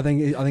 I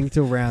think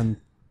until round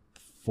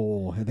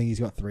 4. I think he's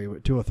got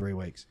 2 or 3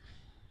 weeks.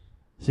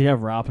 So you have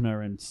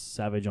Rapiner and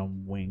Savage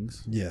on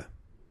wings. Yeah.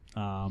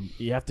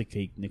 You have to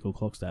keep Nickel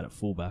Clockstad at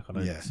fullback. I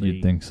don't see.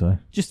 You'd think so.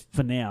 Just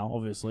for now,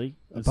 obviously.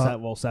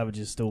 While Savage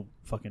is still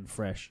fucking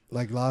fresh.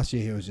 Like last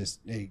year, he was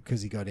just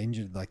because he got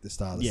injured like the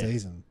start of the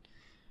season.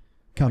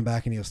 Come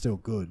back and he was still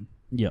good.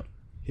 Yep.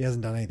 He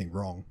hasn't done anything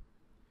wrong.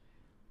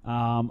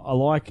 I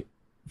like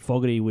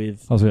Fogarty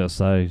with. I was going to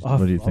say, what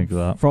do you think of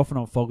that? Frothing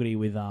on Fogarty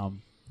with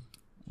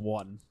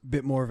Whiten.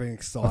 Bit more of an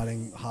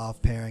exciting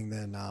half pairing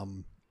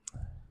than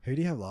who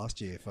do you have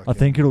last year? I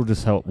think it'll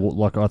just help.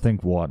 Like I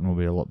think Whiten will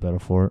be a lot better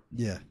for it.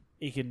 Yeah.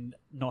 He can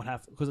not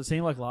have because it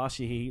seemed like last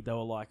year they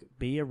were like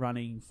be a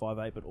running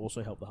 5'8", but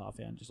also help the half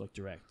out and just like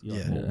direct. You're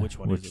like, well, which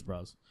one is it,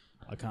 bros?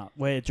 I can't.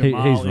 Where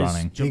Jamal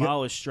running.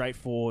 Jamal is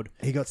straightforward.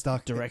 He got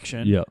stuck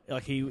direction. Yeah,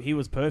 like he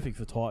was perfect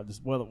for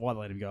Titans. Why they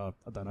let him go,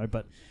 I don't know,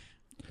 but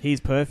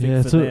he's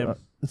perfect for them.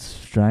 It's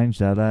strange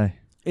that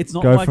It's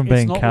not go like, from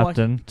being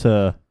captain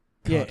to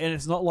and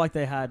it's not like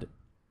they had.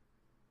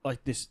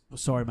 Like this,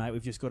 sorry mate,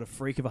 we've just got a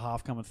freak of a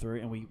half coming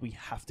through, and we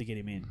have to get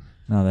him in.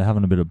 No, they're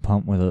having a bit of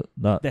pump with it.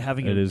 They're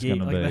having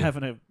they're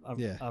having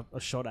a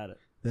shot at it.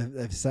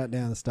 They've sat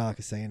down the Star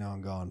Casino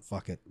and gone,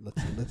 fuck it,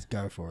 let's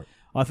go for it.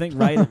 I think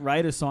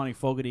Raiders signing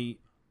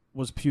Fogarty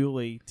was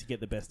purely to get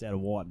the best out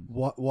of Whiten.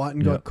 Whiten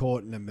got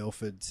caught in a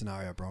Milford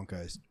scenario.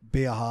 Broncos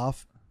be a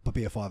half, but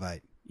be a 5'8".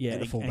 Yeah,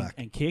 and a fullback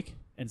and kick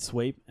and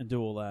sweep and do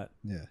all that.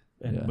 Yeah,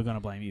 and we're going to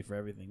blame you for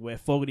everything. Where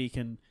Fogarty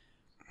can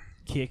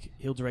kick,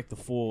 he'll direct the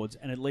forwards,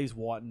 and it leaves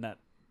Whiten that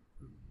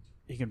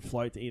he can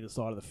float to either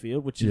side of the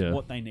field, which is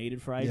what they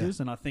needed for ages.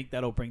 And I think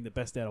that'll bring the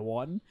best out of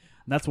Whiten.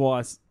 And that's why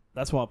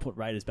I put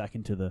Raiders back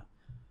into the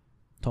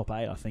top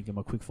 8. I think in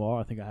my quick fire,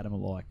 I think I had him at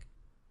like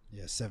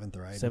 7th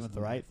or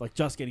 8th, like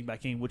just getting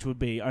back in, which would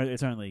be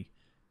it's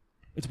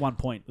 1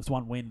 point, it's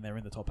 1 win, and they're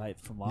in the top 8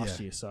 from last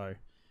year. So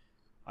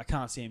I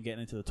can't see him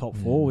getting into the top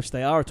 4, which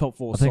they are a top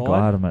 4 side. I think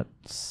I had him at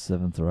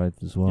 7th or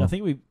 8th as well. Yeah, I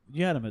think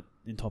you had him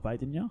in top 8,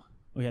 didn't you?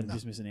 Or you had him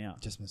just missing out?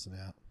 Just missing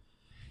out.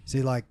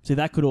 See,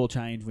 that could all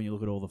change when you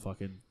look at all the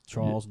fucking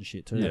trials and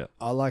shit too. Yeah,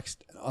 I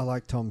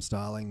like Tom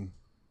Starling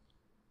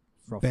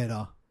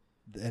better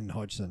than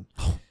Hodgson.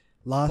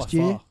 Last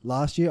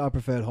year I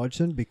preferred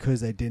Hodgson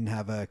because they didn't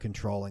have a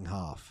controlling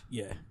half.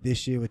 Yeah.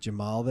 This year with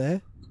Jamal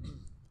there,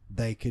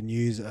 they can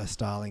use a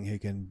Starling who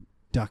can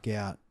duck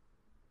out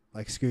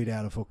like scoot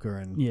out of hooker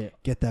and Yeah.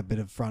 get that bit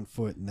of front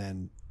foot, and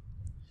then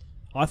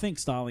I think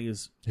Starling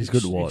is He's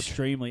good to watch.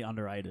 extremely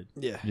underrated.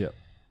 yeah,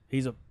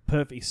 He's a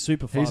perfect, he's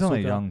super fast. He's only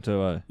hooker. young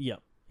too, eh? Yeah.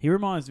 He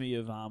reminds me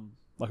of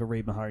like a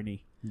Reed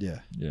Mahoney yeah.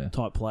 Yeah.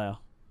 type player.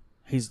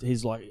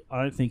 He's like,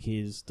 I don't think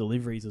his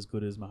delivery is as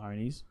good as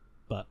Mahoney's,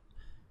 but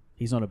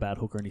he's not a bad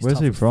hooker and he's Where's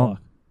tough he as from?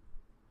 fuck.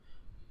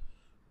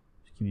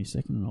 Just give me a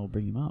second and I'll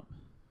bring him up.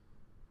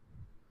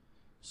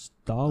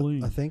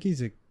 Starling. I think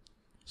he's a.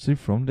 Is he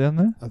from down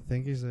there? I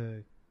think he's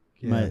a.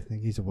 Yeah, Mate. I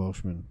think he's a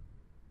Welshman.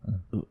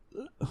 Oh,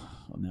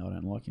 now I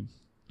don't like him.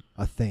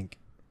 I think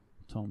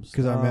Tom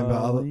 'Cause I remember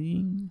other-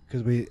 Starling.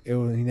 because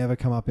he never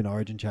come up in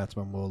Origin chats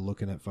when we were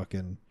looking at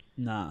fucking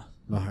Nah.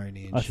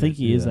 Mahoney. And I shit. think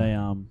he is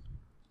yeah.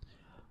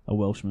 a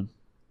Welshman.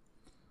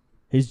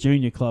 His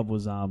junior club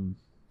was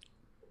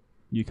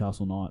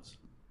Newcastle Knights.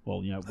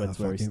 Well, you know, that's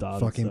where he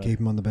started. Fuck him, so. keep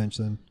him on the bench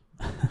then.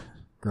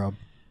 Grub.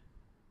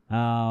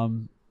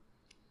 And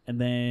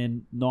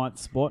then ninth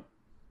spot,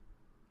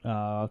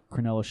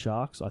 Cronulla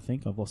Sharks. I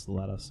think I've lost the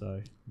ladder,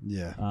 so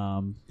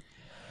Yeah.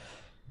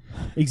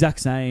 exact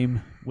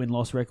same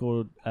win-loss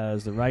record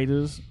as the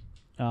Raiders.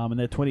 In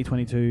their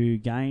 2022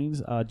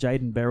 games,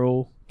 Jaden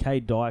Beryl,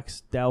 Cade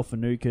Dykes, Dale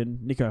Finucane,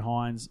 Nico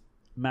Hines,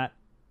 Matt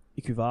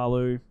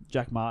Ikuvalu,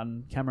 Jack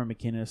Martin, Cameron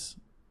McInnes,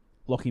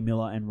 Lockie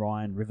Miller, and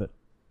Ryan Rivet.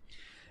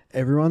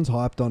 Everyone's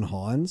hyped on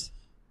Hines.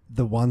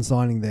 The one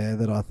signing there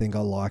that I think I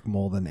like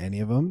more than any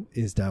of them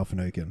is Dale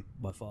Finucane.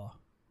 By far.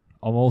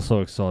 I'm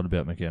also excited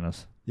about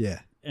McInnes.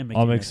 Yeah. And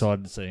I'm McInnes.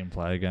 excited to see him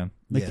play again.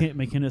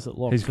 McInnes at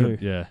lock He's too.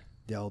 good. Yeah.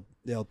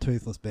 The old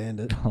toothless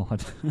bandit.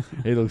 God,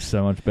 he looks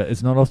so much better.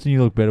 It's not often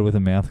you look better with a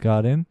mouth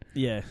guard in.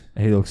 Yeah.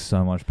 He looks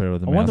so much better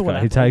with a I mouth wonder what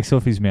guard. He happened. takes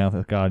off his mouth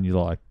guard and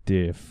you're like,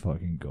 dear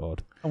fucking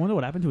God. I wonder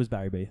what happened to his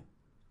Barry B.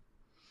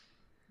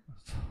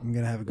 I'm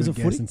going to have a Is good it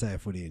guess footy? and say a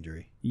footy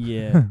injury.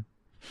 Yeah.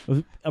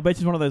 I bet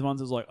he's one of those ones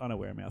that's like, I don't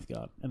wear a mouth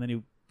guard. And then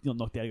he'll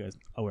knock out, he goes,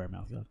 I wear a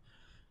mouth guard.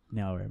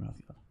 Now I wear a mouth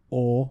guard.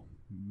 Or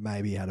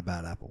maybe he had a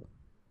bad apple.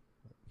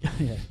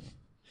 Yeah.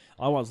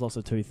 I once lost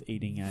a tooth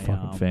eating a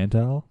Fucking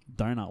Fantail.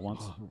 donut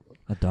once.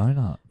 A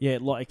donut. Yeah,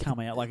 like it came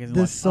out like as in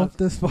The like,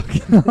 softest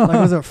fucking... like,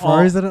 was it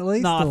frozen at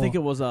least? No, I or- think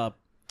it was a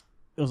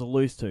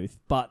loose tooth.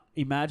 But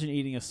imagine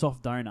eating a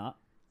soft donut,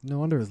 No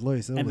wonder it was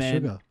loose. All And the then-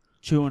 sugar.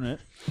 chewing it,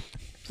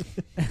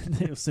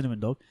 and it was cinnamon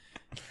dog.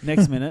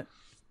 Next minute,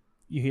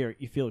 you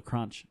feel a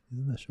crunch,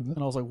 Isn't that sugar?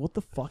 and I was like, "What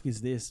the fuck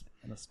is this?"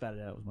 And I spat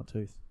it out with my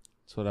tooth.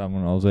 That's what happened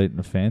when I was eating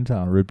a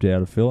Fantail and ripped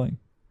out a filling.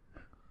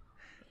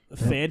 A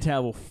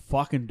Fantail will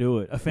fucking do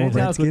it. A Or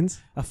Fantail Redskins?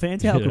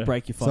 could Yeah.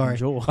 break your fucking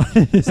jaw.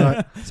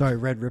 sorry,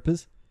 Red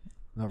Rippers.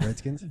 Not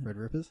Redskins, Red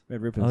Rippers. Red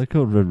Are Rippers. they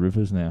called Red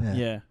Rippers now? Yeah.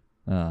 Yeah.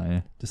 Oh,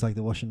 yeah. Just like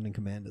the Washington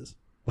Commanders.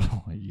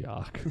 Oh,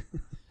 yuck.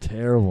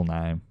 Terrible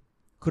name.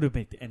 Could have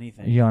been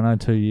anything. Yeah, I know,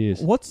 2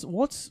 years. What's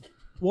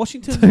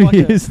Washington's 2 like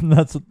years, and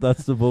that's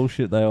the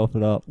bullshit they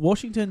offered up.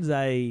 Washington's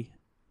a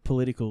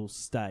political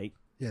state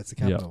Yeah, it's the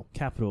capital.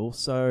 capital,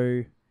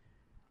 so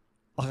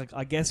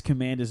I guess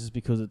Commanders is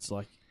because it's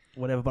like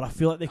whatever. But I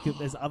feel like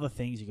there's other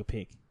things you could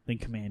pick than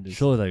Commanders.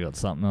 Surely they got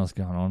something else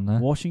going on there.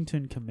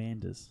 Washington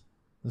Commanders.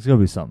 There's got to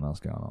be something else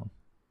going on.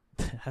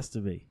 It has to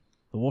be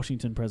the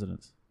Washington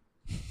Presidents.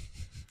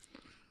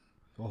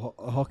 Well,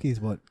 hockey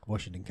is what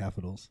Washington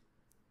Capitals.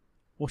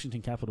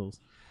 Washington Capitals.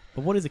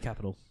 But what is a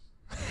capital?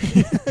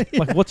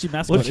 Like, what's your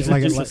mascot? What's Is it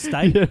like it just a-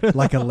 a state?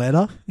 Like a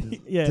letter?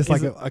 Yeah, Just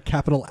is like a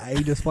capital A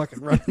just fucking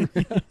running.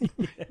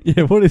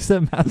 Yeah, what is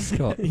that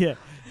mascot? yeah.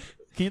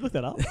 Can you look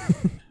that up?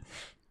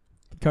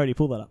 Cody,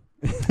 pull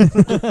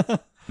that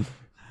up.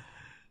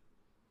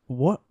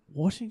 What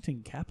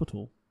Washington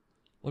Capital?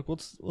 Like,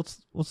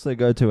 what's their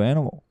go-to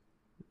animal?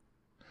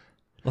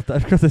 Like,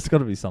 there's got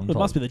to be some It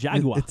must be the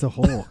Jaguar. It's a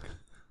hawk.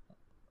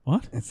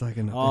 What? It's like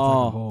a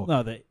Oh, hawk.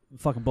 no, the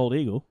fucking bald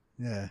eagle.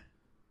 Yeah.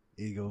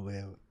 Eagle,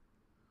 yeah.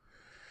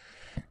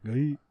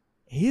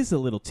 Here's a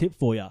little tip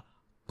for you.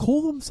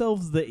 Call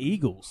themselves the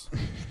Eagles.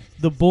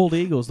 The Bald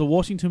Eagles. The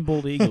Washington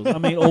Bald Eagles.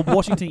 Or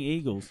Washington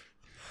Eagles.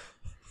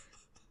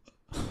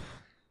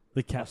 The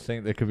I Caps.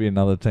 think there could be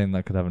another team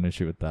that could have an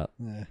issue with that.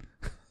 Yeah.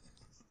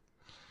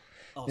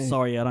 Oh,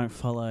 sorry, I don't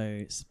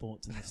follow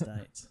sports in the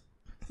States.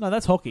 No,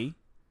 that's hockey.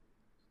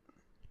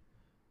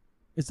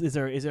 Is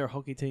there a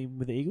hockey team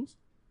with the Eagles?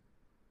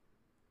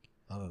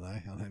 I don't know.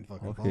 I don't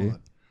fucking Hockey. follow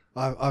it.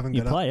 I haven't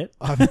You got play it.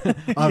 I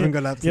haven't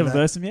got up to You haven't that.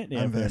 versed them yet? I Yeah,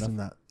 haven't fair versed enough. in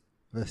that.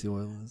 Versus the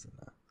Oilers.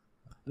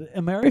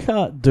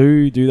 America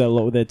do that a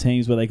lot with their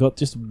teams where they got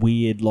just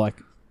weird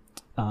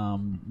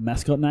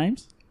mascot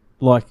names.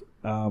 Like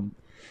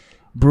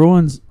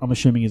Bruins, I'm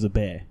assuming is a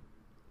bear.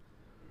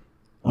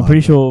 I'm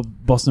pretty sure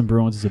Boston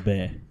Bruins is a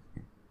bear.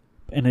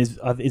 And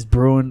is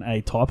Bruin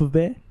a type of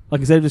bear? Like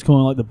instead of just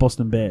calling it like the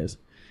Boston Bears,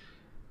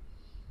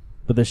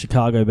 but the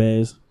Chicago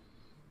Bears,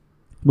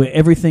 where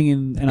everything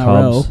in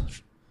NRL,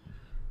 Cubs.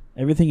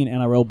 everything in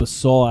NRL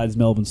besides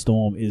Melbourne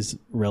Storm is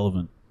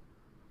relevant.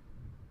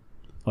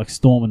 Like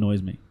Storm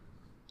annoys me.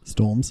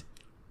 Storms.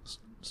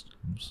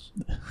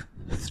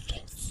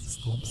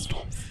 It's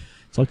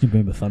like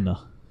Boomer Thunder.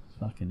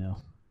 Fucking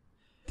hell.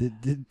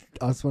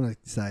 I just want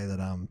to say that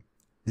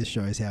this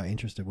shows how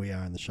interested we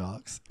are in the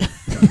Sharks.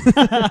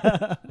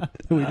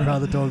 We'd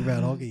rather talk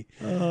about hockey.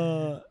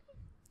 No,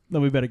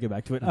 we better get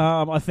back to it.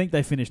 I think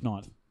they finished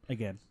 9th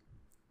again.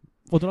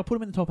 Well, did I put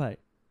them in the top 8?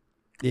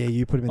 Yeah,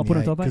 you put them in I'll the put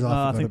 'em 8 top eight? because I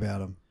I forgot think- about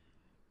them.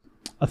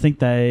 I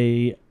think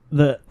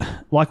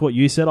like what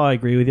you said, I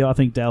agree with you. I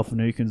think Dale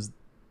Finucane's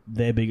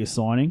their biggest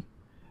signing.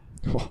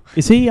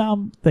 Is he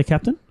their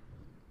captain?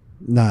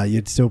 Nah,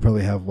 you'd still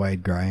probably have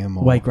Wade Graham.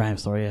 Or, Wade Graham,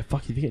 sorry. Yeah,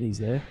 fuck, you forget he's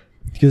there.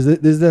 Because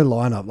there's their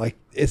lineup. Like,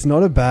 it's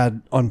not a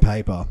bad on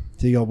paper.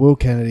 So you got Will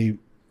Kennedy,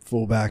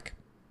 fullback,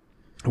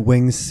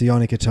 wings,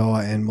 Sione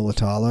Katoa and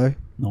Mulatalo.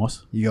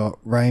 Nice. You got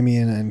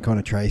Ramian and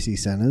Connor Tracy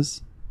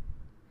centers.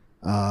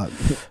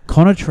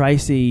 Connor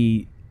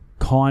Tracy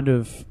kind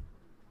of...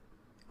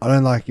 I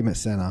don't like him at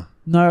center.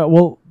 No,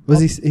 well... He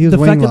was the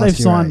wing fact that last they've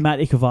year, signed eh? Matt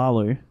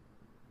Ikavalu,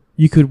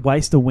 you could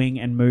waste a wing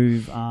and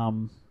move...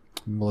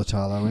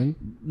 Mulatalo in.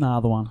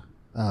 Nah, the one.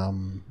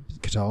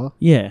 Katoa.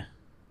 Yeah.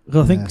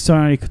 Because I think Yeah.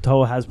 Sione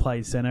Katoa has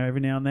played center every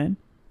now and then.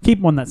 Keep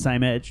him on that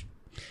same edge.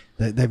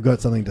 They've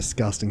got something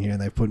disgusting here, and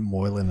they've put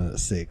Moylan in at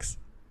 6.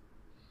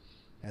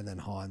 And then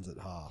Hines at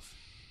half.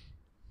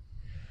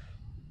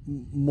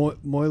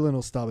 Moylan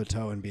will stub a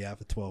toe and be out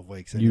for 12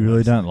 weeks. You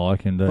really don't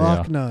like him, do you?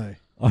 Fuck no.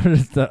 I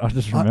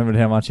just remembered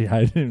how much he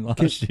hated him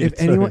last year.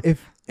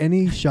 If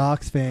any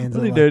Sharks fans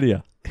What are did he like, do to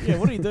you? Yeah,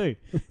 what do you do?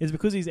 Is it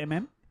because he's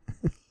MM?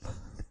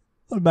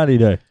 What did Matty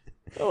do?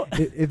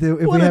 if What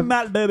we did have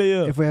Matt do to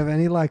you? if we have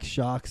any like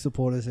Sharks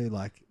supporters who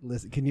like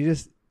listen, can you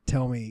just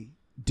tell me,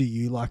 do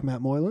you like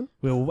Matt Moylan?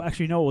 Well,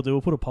 actually, no, what we'll do,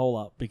 we'll put a poll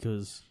up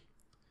because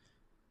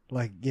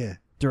Like, yeah,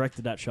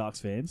 directed at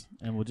Sharks fans,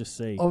 and we'll just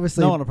see.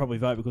 Obviously- no one will probably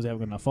vote because they haven't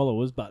got enough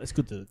followers, but it's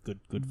good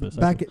for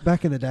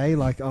back in the day,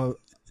 like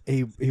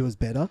he was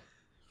better,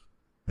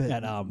 but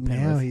At, now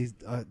Penrith. he's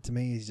to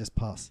me he's just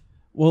pass.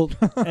 Well,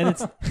 and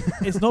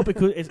it's not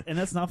because and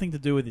that's nothing to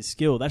do with his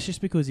skill. That's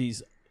just because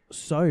he's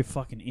so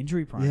fucking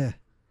injury prone. Yeah,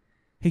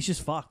 He's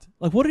just fucked.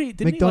 Like, what did he?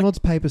 Didn't McDonald's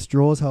paper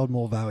straws hold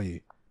more value.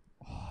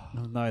 He,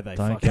 like, no, they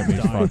Don't fucking get me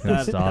don't.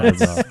 fucking started,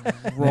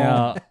 That's wrong.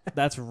 Now,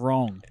 That's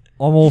wrong.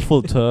 I'm all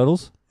for the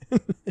Turtles.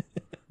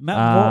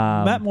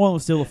 Matt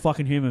Moylan's still a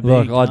fucking human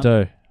Look, being. I cunt.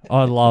 do.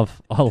 I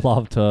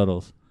love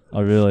Turtles.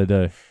 I really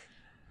do.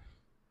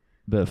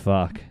 But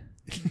fuck.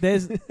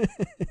 There's.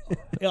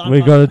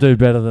 We got to do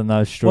better than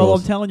those straws. Well,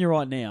 I'm telling you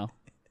right now.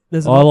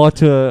 There's. I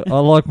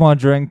like my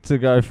drink to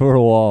go for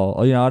a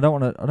while. You know, I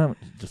don't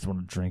just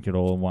want to drink it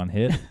all in one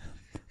hit.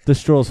 The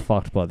straw's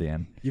fucked by the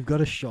end. You've got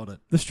to shot it.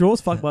 The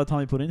straw's fucked by the time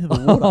you put it into the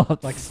water.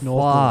 Like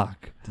snorkeling.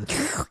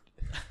 Fuck.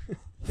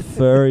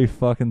 Furry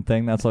fucking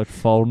thing that's like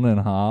folding in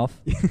half.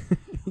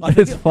 I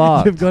It's think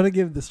fucked. You've got to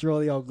give the straw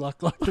the old gluck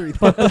gluckery.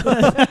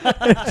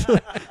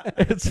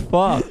 It's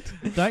fucked.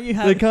 Don't you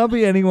There have? can't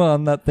be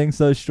anyone that thinks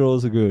those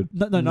straws are good.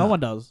 No one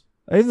does.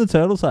 Even the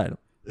turtles hate them.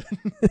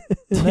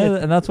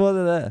 And that's why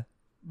they're there.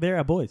 They're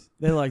our boys.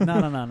 They're like,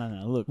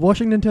 no. Look,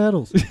 Washington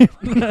Turtles.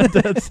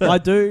 I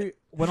do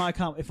when I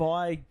come. If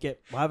I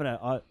get, I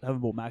haven't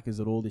bought Macca's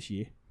at all this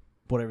year.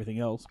 Bought everything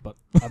else, but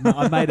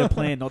I made a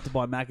plan not to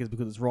buy Macca's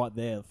because it's right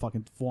there,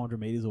 fucking 400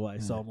 meters away.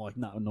 So I'm like,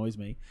 no, it annoys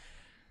me.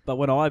 But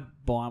when I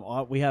buy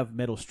them, we have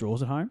metal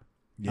straws at home.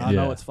 Yeah. I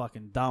know Yeah. it's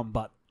fucking dumb,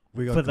 but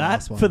We got for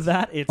glass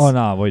that, ones. it's Oh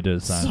no, we do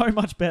the same. so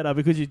much better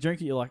because you drink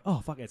it, you're like,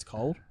 oh fuck, it's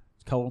cold.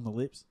 It's cold on the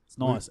lips. It's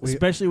nice, we-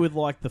 especially with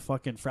like the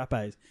fucking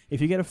frappes.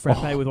 If you get a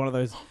frappe with one of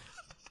those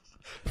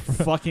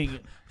fucking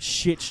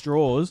shit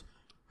straws,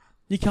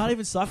 you can't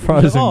even suck.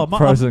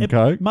 Frozen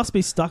Coke. Must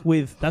be stuck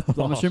with that.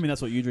 I'm assuming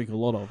that's what you drink a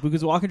lot of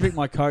because I can drink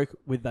my Coke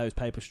with those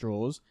paper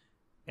straws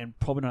and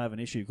probably not have an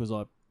issue because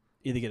I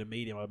either get a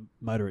medium or I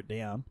motor it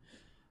down.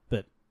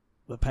 But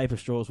the paper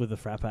straws with a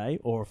frappe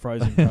or a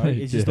frozen Coke,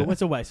 it's just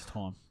it's a waste of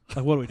time.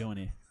 Like, what are we doing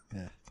here?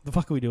 Yeah. The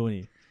fuck are we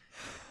doing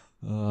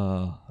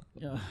here?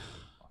 Yeah.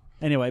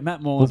 Anyway,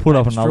 Matt We'll Moylan. put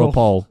up another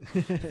poll.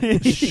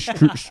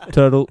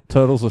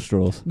 Turtles or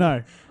straws?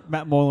 No,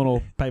 Matt Moylan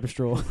or paper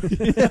straw.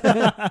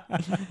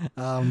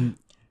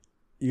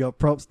 You got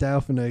props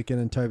Dale Finucane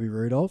and Toby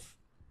Rudolph.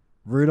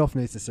 Rudolph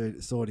needs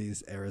to sort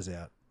his errors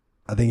out.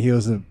 I think he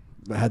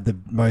had the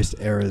most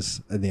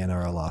errors in the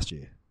NRL last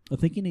year. I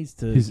think he needs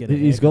to He's get a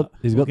got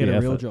haircut or get the a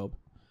real effort. job.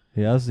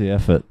 He has the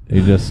effort.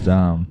 He just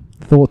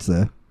Thoughts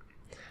there?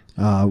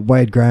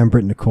 Wade Graham,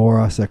 Britt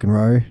Nakora, second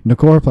row.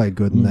 Nakora played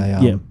good in the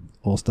yeah.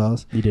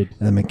 All-Stars. He did.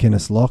 And then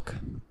McInnes Lock.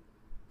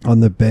 On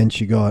the bench,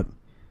 you got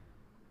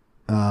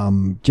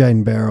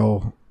Jaden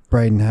Barrell,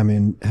 Braden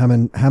Hamlin,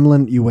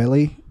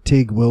 Ueli,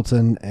 Tig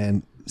Wilton,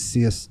 and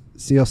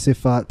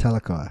Siosifa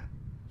Talakai.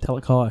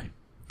 Talakai.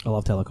 I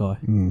love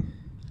Talakai.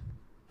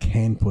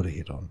 Can put a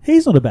hit on.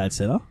 He's not a bad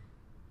centre.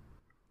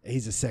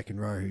 He's a second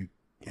row who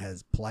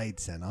has played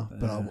centre,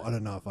 but I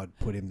don't know if I'd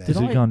put him there. has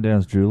he gone down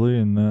as Julie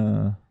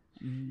and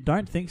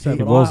Don't think so. He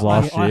But was I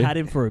last year. had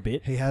him for a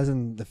bit. He has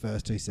in the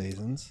first 2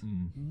 seasons,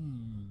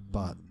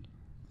 but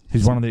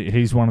he's one of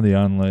the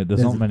only.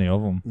 There's not There's- many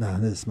of them. no,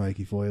 there's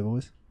smoky for you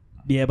boys.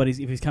 Yeah, but if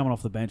he's coming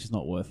off the bench, it's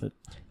not worth it.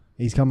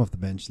 He's come off the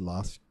bench the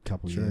last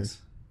couple of True. years.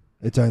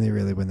 It's only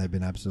really when they've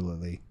been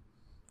absolutely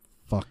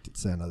fucked at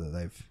centre that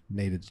they've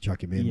needed to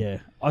chuck him in. Yeah,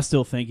 I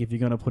still think if you're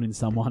going to put in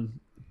someone,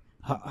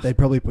 They'd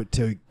probably put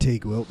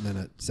Teague Wilton in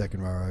at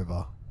second row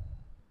over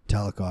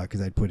Talakai because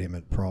they'd put him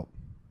at prop.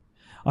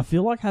 I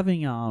feel like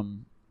having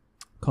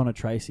Connor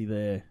Tracy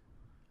there.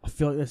 I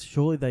feel like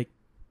surely they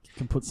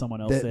can put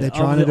someone else there. They're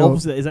trying to do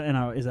opposite. Is that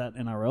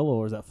NRL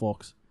or is that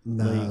Fox?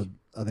 No, League?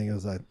 I think it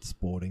was like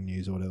Sporting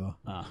News or whatever.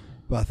 Ah.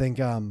 But I think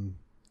I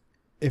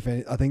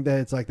think that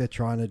it's like they're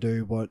trying to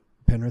do what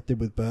Penrith did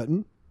with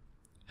Burton,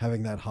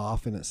 having that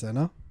half in at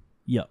centre.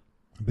 Yep.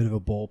 A bit of a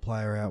ball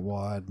player out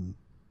wide.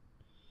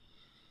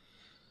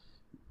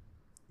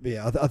 But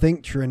yeah, I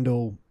think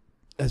Trindle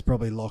has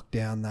probably locked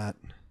down that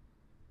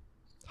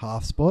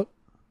half spot.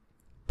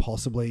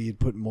 Possibly you'd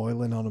put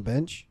Moylan on a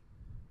bench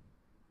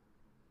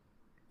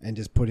and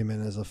just put him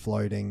in as a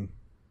floater.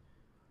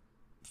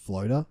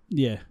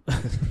 Yeah.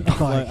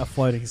 a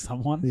floating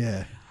someone.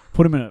 Yeah.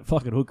 Put him in a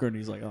fucking hooker and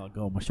he's like, oh,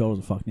 God, my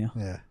shoulders are fucked now.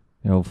 Yeah.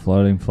 The old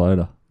floating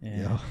floater.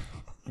 Yeah.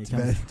 It's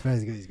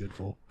amazing what he's good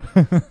for.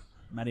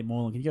 Matty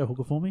Moylan, can you go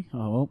hooker for me?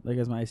 Oh, well, there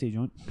goes my AC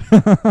joint.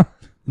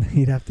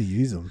 He'd have to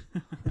use them.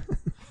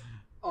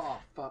 Oh,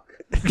 fuck.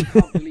 I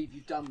can't believe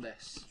you've done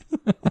this.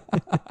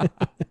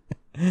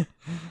 I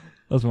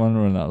was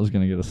wondering when that was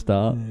going to get a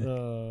start.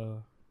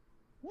 No,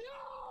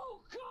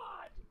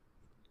 God!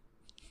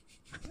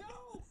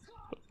 No,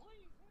 God,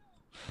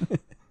 please,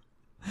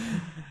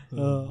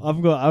 no! I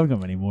haven't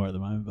got many more at the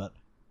moment, but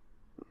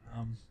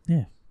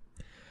yeah.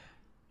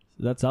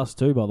 So that's us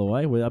too, by the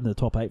way. We're up in the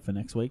top 8 for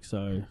next week,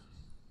 so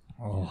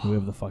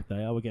whoever the fuck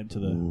they are, we're getting to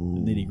the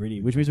nitty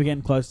gritty, which means we're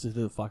getting close to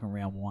the fucking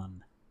round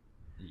 1.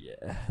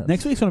 Yeah.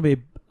 Next week's going to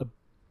be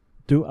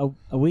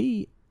are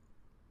we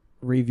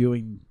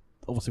reviewing?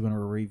 Obviously, going to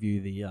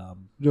review the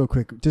Do a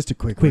quick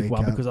quick recap.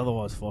 one because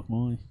otherwise, fuck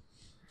my.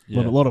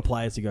 Yeah. A lot of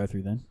players to go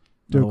through then.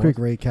 Do a quick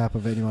recap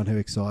of anyone who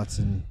excites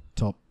in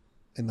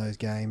those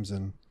games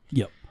and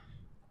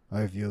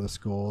overview of the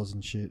scores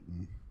and shit.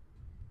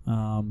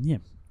 And yeah.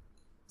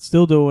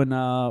 Still doing.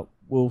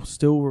 We'll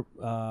still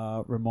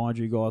remind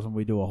you guys when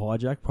we do a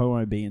hijack. Probably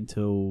won't be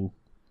until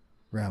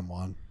round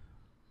 1.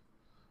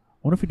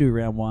 What if we do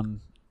round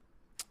 1?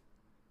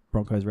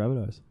 Broncos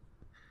Rabbitohs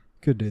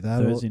Could do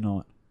that. Thursday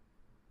night.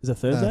 Is it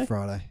Thursday?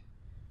 Friday.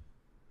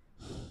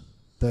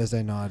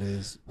 Thursday night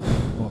is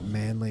what,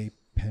 Manly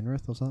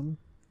Penrith or something?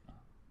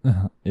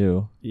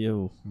 Ew.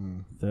 Ew.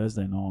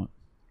 Thursday night.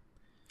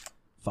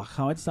 Fuck, I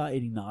can't wait to start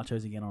eating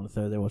nachos again on a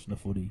Thursday watching the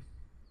footy.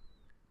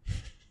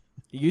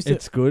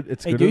 It's good.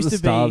 It's good at the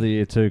start of the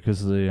year too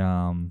because of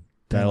the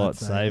daylight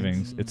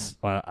savings. It's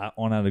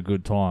on at a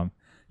good time.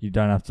 You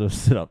don't have to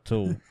sit up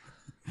till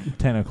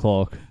 10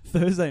 o'clock.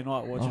 Thursday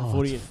night watching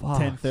footy at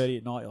fucked. 10:30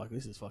 at night. You're like,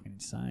 this is fucking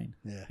insane.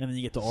 Yeah. And then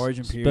you get to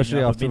Origin period. Especially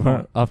you're up at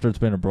midnight. after it's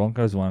been a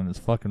Broncos one. It's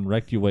fucking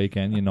wrecked your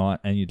weekend, your night,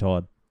 and your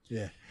tired.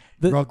 Yeah.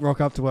 Rock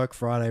up to work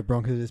Friday.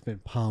 Broncos have just been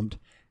pumped.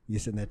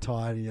 You're sitting there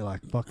tired and you're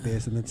like, fuck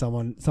this. And then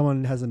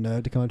someone has a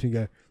nerve to come up to you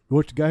and go, you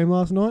watched the game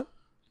last night?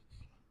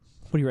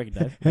 What do you reckon,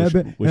 Dave?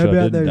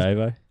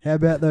 How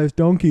about those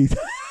donkeys?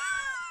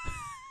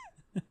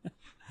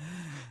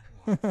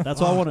 That's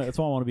why I want to. That's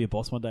why I want to be a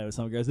boss one day. When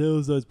someone goes, "It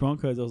was those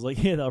Broncos," I was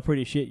like, "Yeah, they were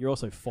pretty shit. You're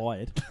also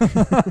fired."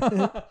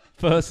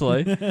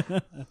 Firstly,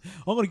 I'm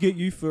gonna get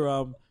you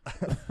for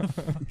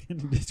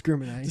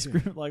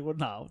discrimination. like, what?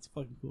 Nah, it's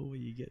fucking cool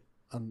when you get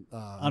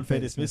Unfair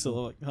dismissal.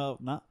 I'm like, oh,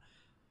 nah.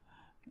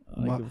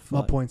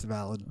 My point's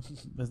valid.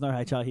 There's no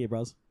HR here,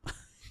 bros.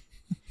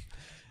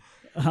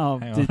 hang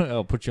on,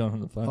 I'll put you on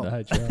the phone to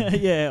HR.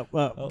 Yeah,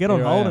 well, get on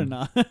here hold I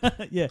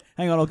and yeah,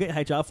 hang on, I'll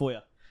get HR for you.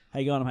 How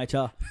you going? I'm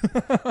HR.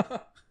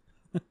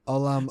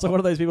 I'll It's like one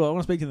of those people. I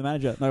want to speak to the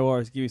manager. No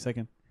worries. Give me a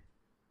second.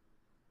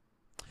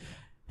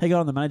 Hey, go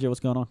on the manager.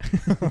 What's going on?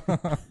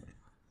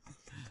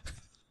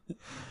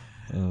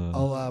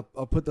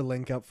 I'll put the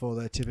link up for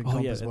the tipping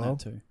comp as well.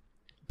 That too.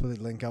 Put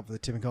the link up for the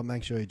tipping comp.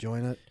 Make sure you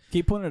join it.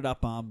 Keep putting it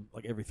up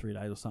like every 3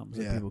 days or something,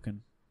 so Yeah. people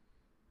can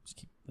just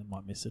keep. They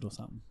might miss it or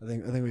something. I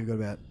think we've got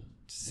about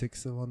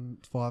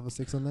 5 or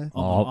 6 on there.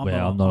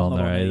 I'm not on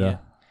there either.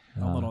 Yet.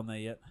 I'm not on there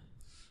yet.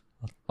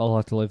 I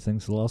like to leave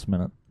things to the last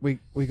minute. We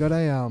got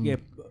a Yeah,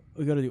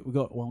 we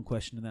got one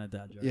question and then a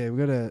dad joke. Yeah,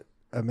 we got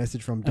a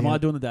message from. Am I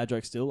doing the dad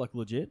joke still, like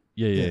legit?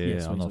 Yeah.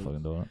 sweet, I'm not sweet.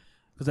 fucking doing it.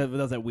 Because that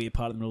was that weird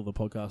part in the middle of the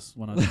podcast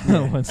when I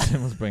When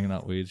Sim was bringing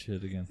up weird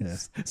shit again. Yeah.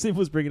 Sim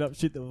was bringing up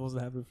shit that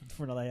wasn't happening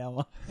for another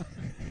hour.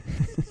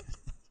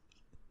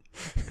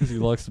 Because he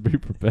likes to be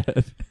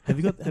prepared. Have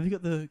you got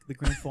the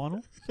grand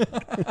final?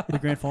 The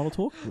grand final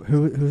talk?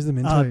 Who's the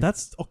Minto?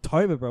 That's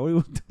October, bro. What are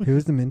you doing? Who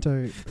was the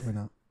Minto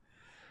winner?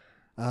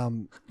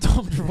 Tom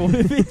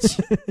Trbojevic.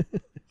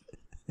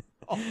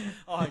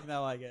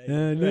 No, I get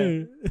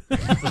it.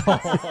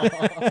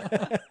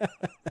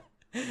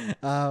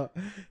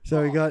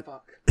 So we got.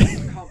 Fuck. I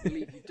can't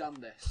believe you've done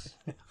this.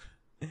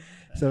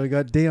 So we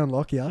got Dion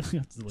Lockyer, You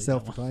have to delete that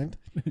self-proclaimed.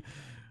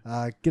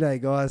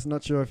 G'day guys,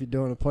 not sure if you're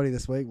doing a potty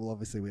this week. Well,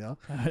 obviously we are.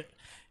 one.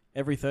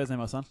 Every Thursday,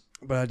 my son.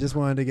 But I just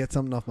wanted to get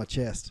something off my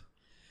chest.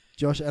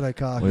 Josh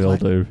Adokar. We all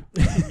do.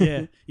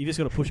 Yeah, you just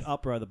got to push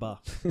up, bro, the bar.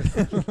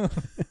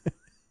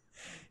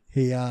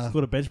 He Got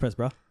a bench press,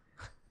 bro.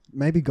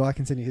 maybe Guy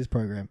can send you his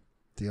program,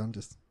 Dion.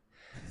 Just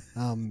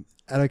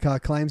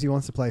Adokar claims he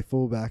wants to play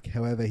fullback.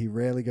 However, he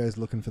rarely goes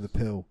looking for the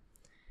pill.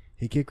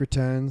 His kick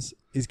returns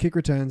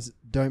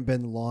don't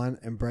bend the line.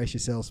 Embrace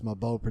yourselves, my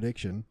bold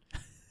prediction.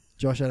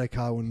 Josh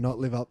Adokar will not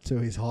live up to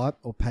his hype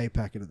or pay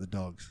packet at the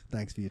Dogs.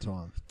 Thanks for your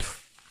time.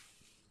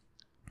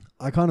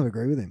 I kind of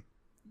agree with him.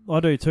 I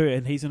do too,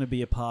 and he's going to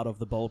be a part of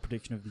the bold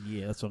prediction of the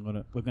year. That's what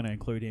we're going to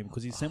include him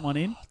because he sent one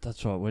in.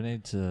 That's right. We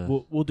need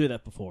to. We'll do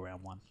that before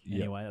round one.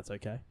 Anyway, that's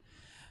okay.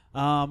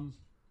 I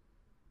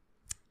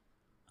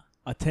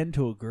tend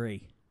to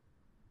agree.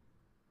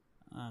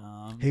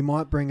 He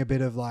might bring a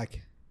bit of a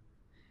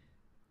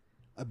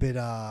bit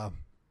of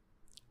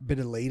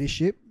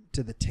leadership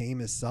to the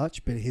team as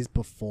such, but his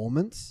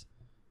performance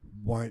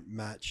won't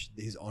match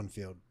his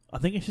on-field. I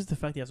think it's just the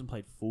fact he hasn't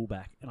played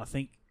fullback, and I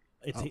think.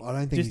 I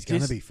don't think he's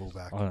going to be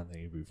fullback. I don't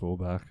think he'd be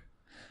fullback.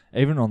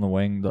 Even on the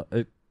wing,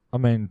 if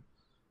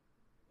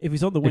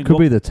he's on the wing, it could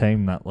be the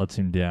team that lets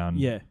him down.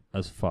 Yeah.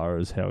 As far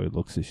as how he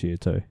looks this year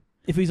too.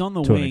 If he's on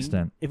the to wing, an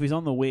extent. If he's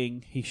on the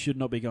wing, he should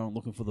not be going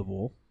looking for the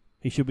ball.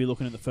 He should be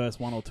looking at the first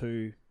 1 or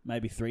 2,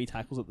 maybe 3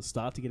 tackles at the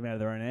start to get him out of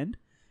their own end.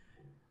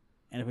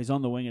 And if he's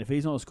on the wing, and if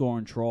he's not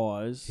scoring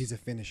tries, he's a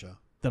finisher.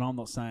 Then I'm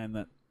not saying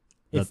that.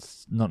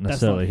 That's not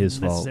necessarily his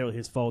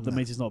fault. That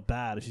means he's not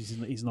bad. It's just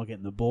he's not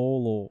getting the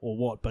ball or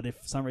what. But if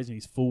for some reason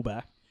he's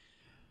fullback,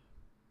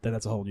 then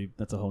that's a whole new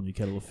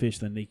kettle of fish.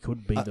 Then he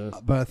could be the.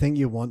 But I think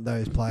you want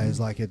those players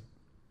like a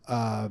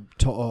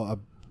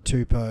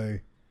Tupou,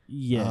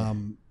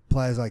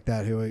 players like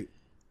that who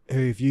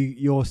if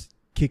you're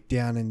kicked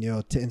down and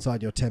you're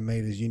inside your 10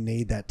 meters, you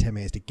need that 10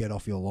 meters to get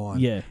off your line.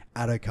 Yeah,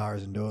 Adokar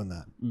isn't doing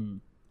that.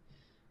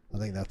 I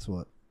think that's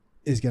what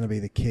is going to be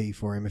the key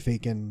for him. If he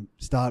can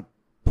start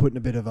putting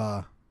a bit of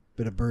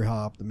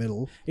brouhaha up the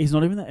middle. He's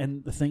not even that,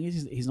 and the thing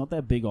is, he's not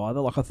that big either.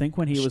 Like I think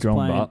when he was strong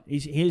playing, butt.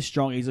 he is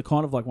strong. He's a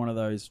kind of like one of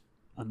those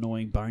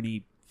annoying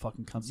bony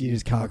fucking cunts. You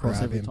just can't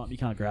grab every him. time. You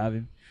can't grab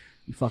him.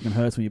 He fucking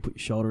hurts when you put your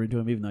shoulder into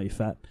him, even though you're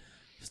fat.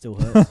 Still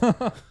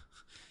hurts.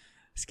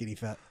 Skinny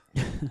fat.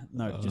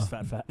 No, just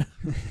fat.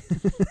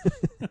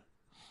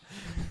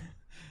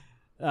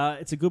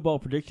 It's a good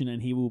bold prediction,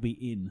 and he will be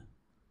in.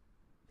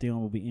 Dion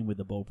will be in with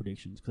the bold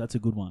predictions because that's a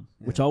good one,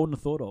 which I wouldn't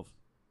have thought of.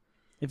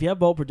 If you have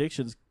bold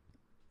predictions,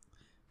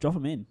 drop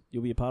them in.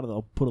 You'll be a part of it.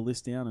 I'll put a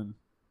list down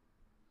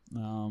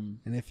and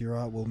if you're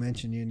right, we'll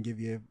mention you and give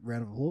you a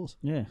round of applause.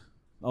 Yeah,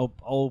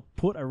 I'll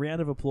put a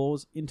round of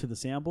applause into the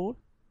soundboard,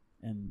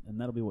 and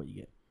that'll be what you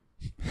get.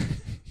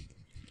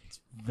 It's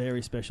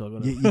very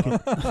special.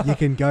 You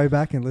can go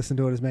back and listen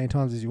to it as many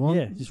times as you want.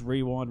 Yeah, just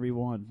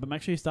rewind. But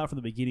make sure you start from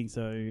the beginning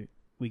so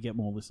we get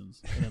more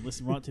listens, and then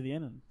listen right to the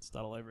end and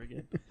start all over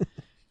again.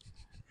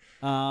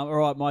 All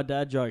right, my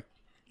dad joke.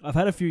 I've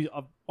had a few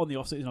on the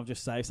offseason. I've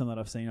just saved some that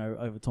I've seen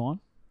over time.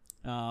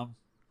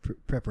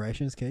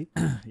 Preparation is key.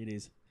 It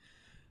is.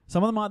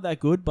 Some of them aren't that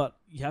good, but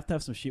you have to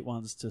have some shit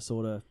ones to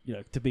sort of,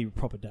 to be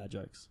proper dad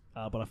jokes.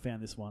 But I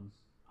found this one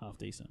half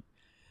decent.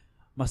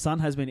 My son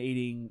has been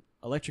eating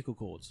electrical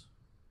cords.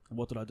 And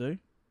what did I do?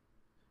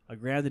 I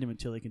grounded him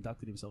until he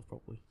conducted himself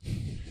properly.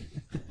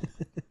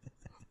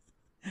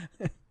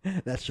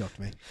 That shocked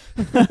me.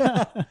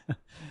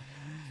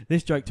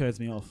 This joke turns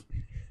me off.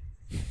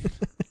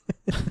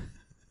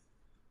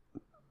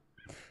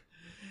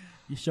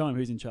 You show him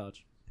who's in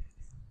charge.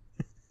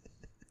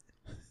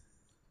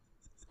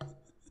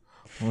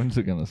 When's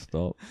it going to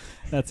stop?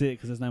 That's it,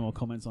 because there's no more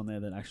comments on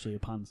there that actually are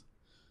puns.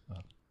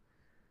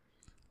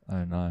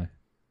 Oh, no.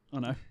 Oh,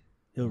 no.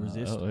 He'll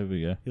resist. Oh, here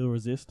we go. He'll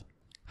resist.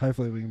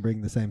 Hopefully we can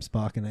bring the same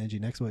spark and energy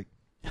next week.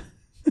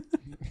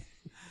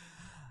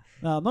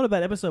 Not a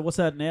bad episode. What's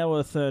that, an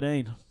hour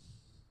 13?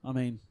 I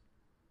mean,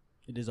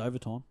 it is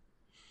overtime.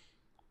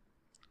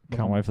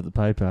 Can't wait for the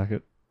pay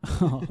packet.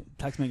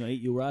 Taxman going to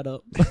eat you right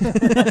up.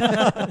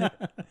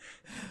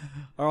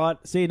 All right.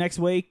 See you next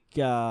week.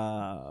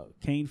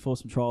 Keen for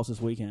some trials this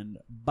weekend.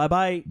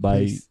 Bye-bye. Bye.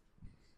 Peace.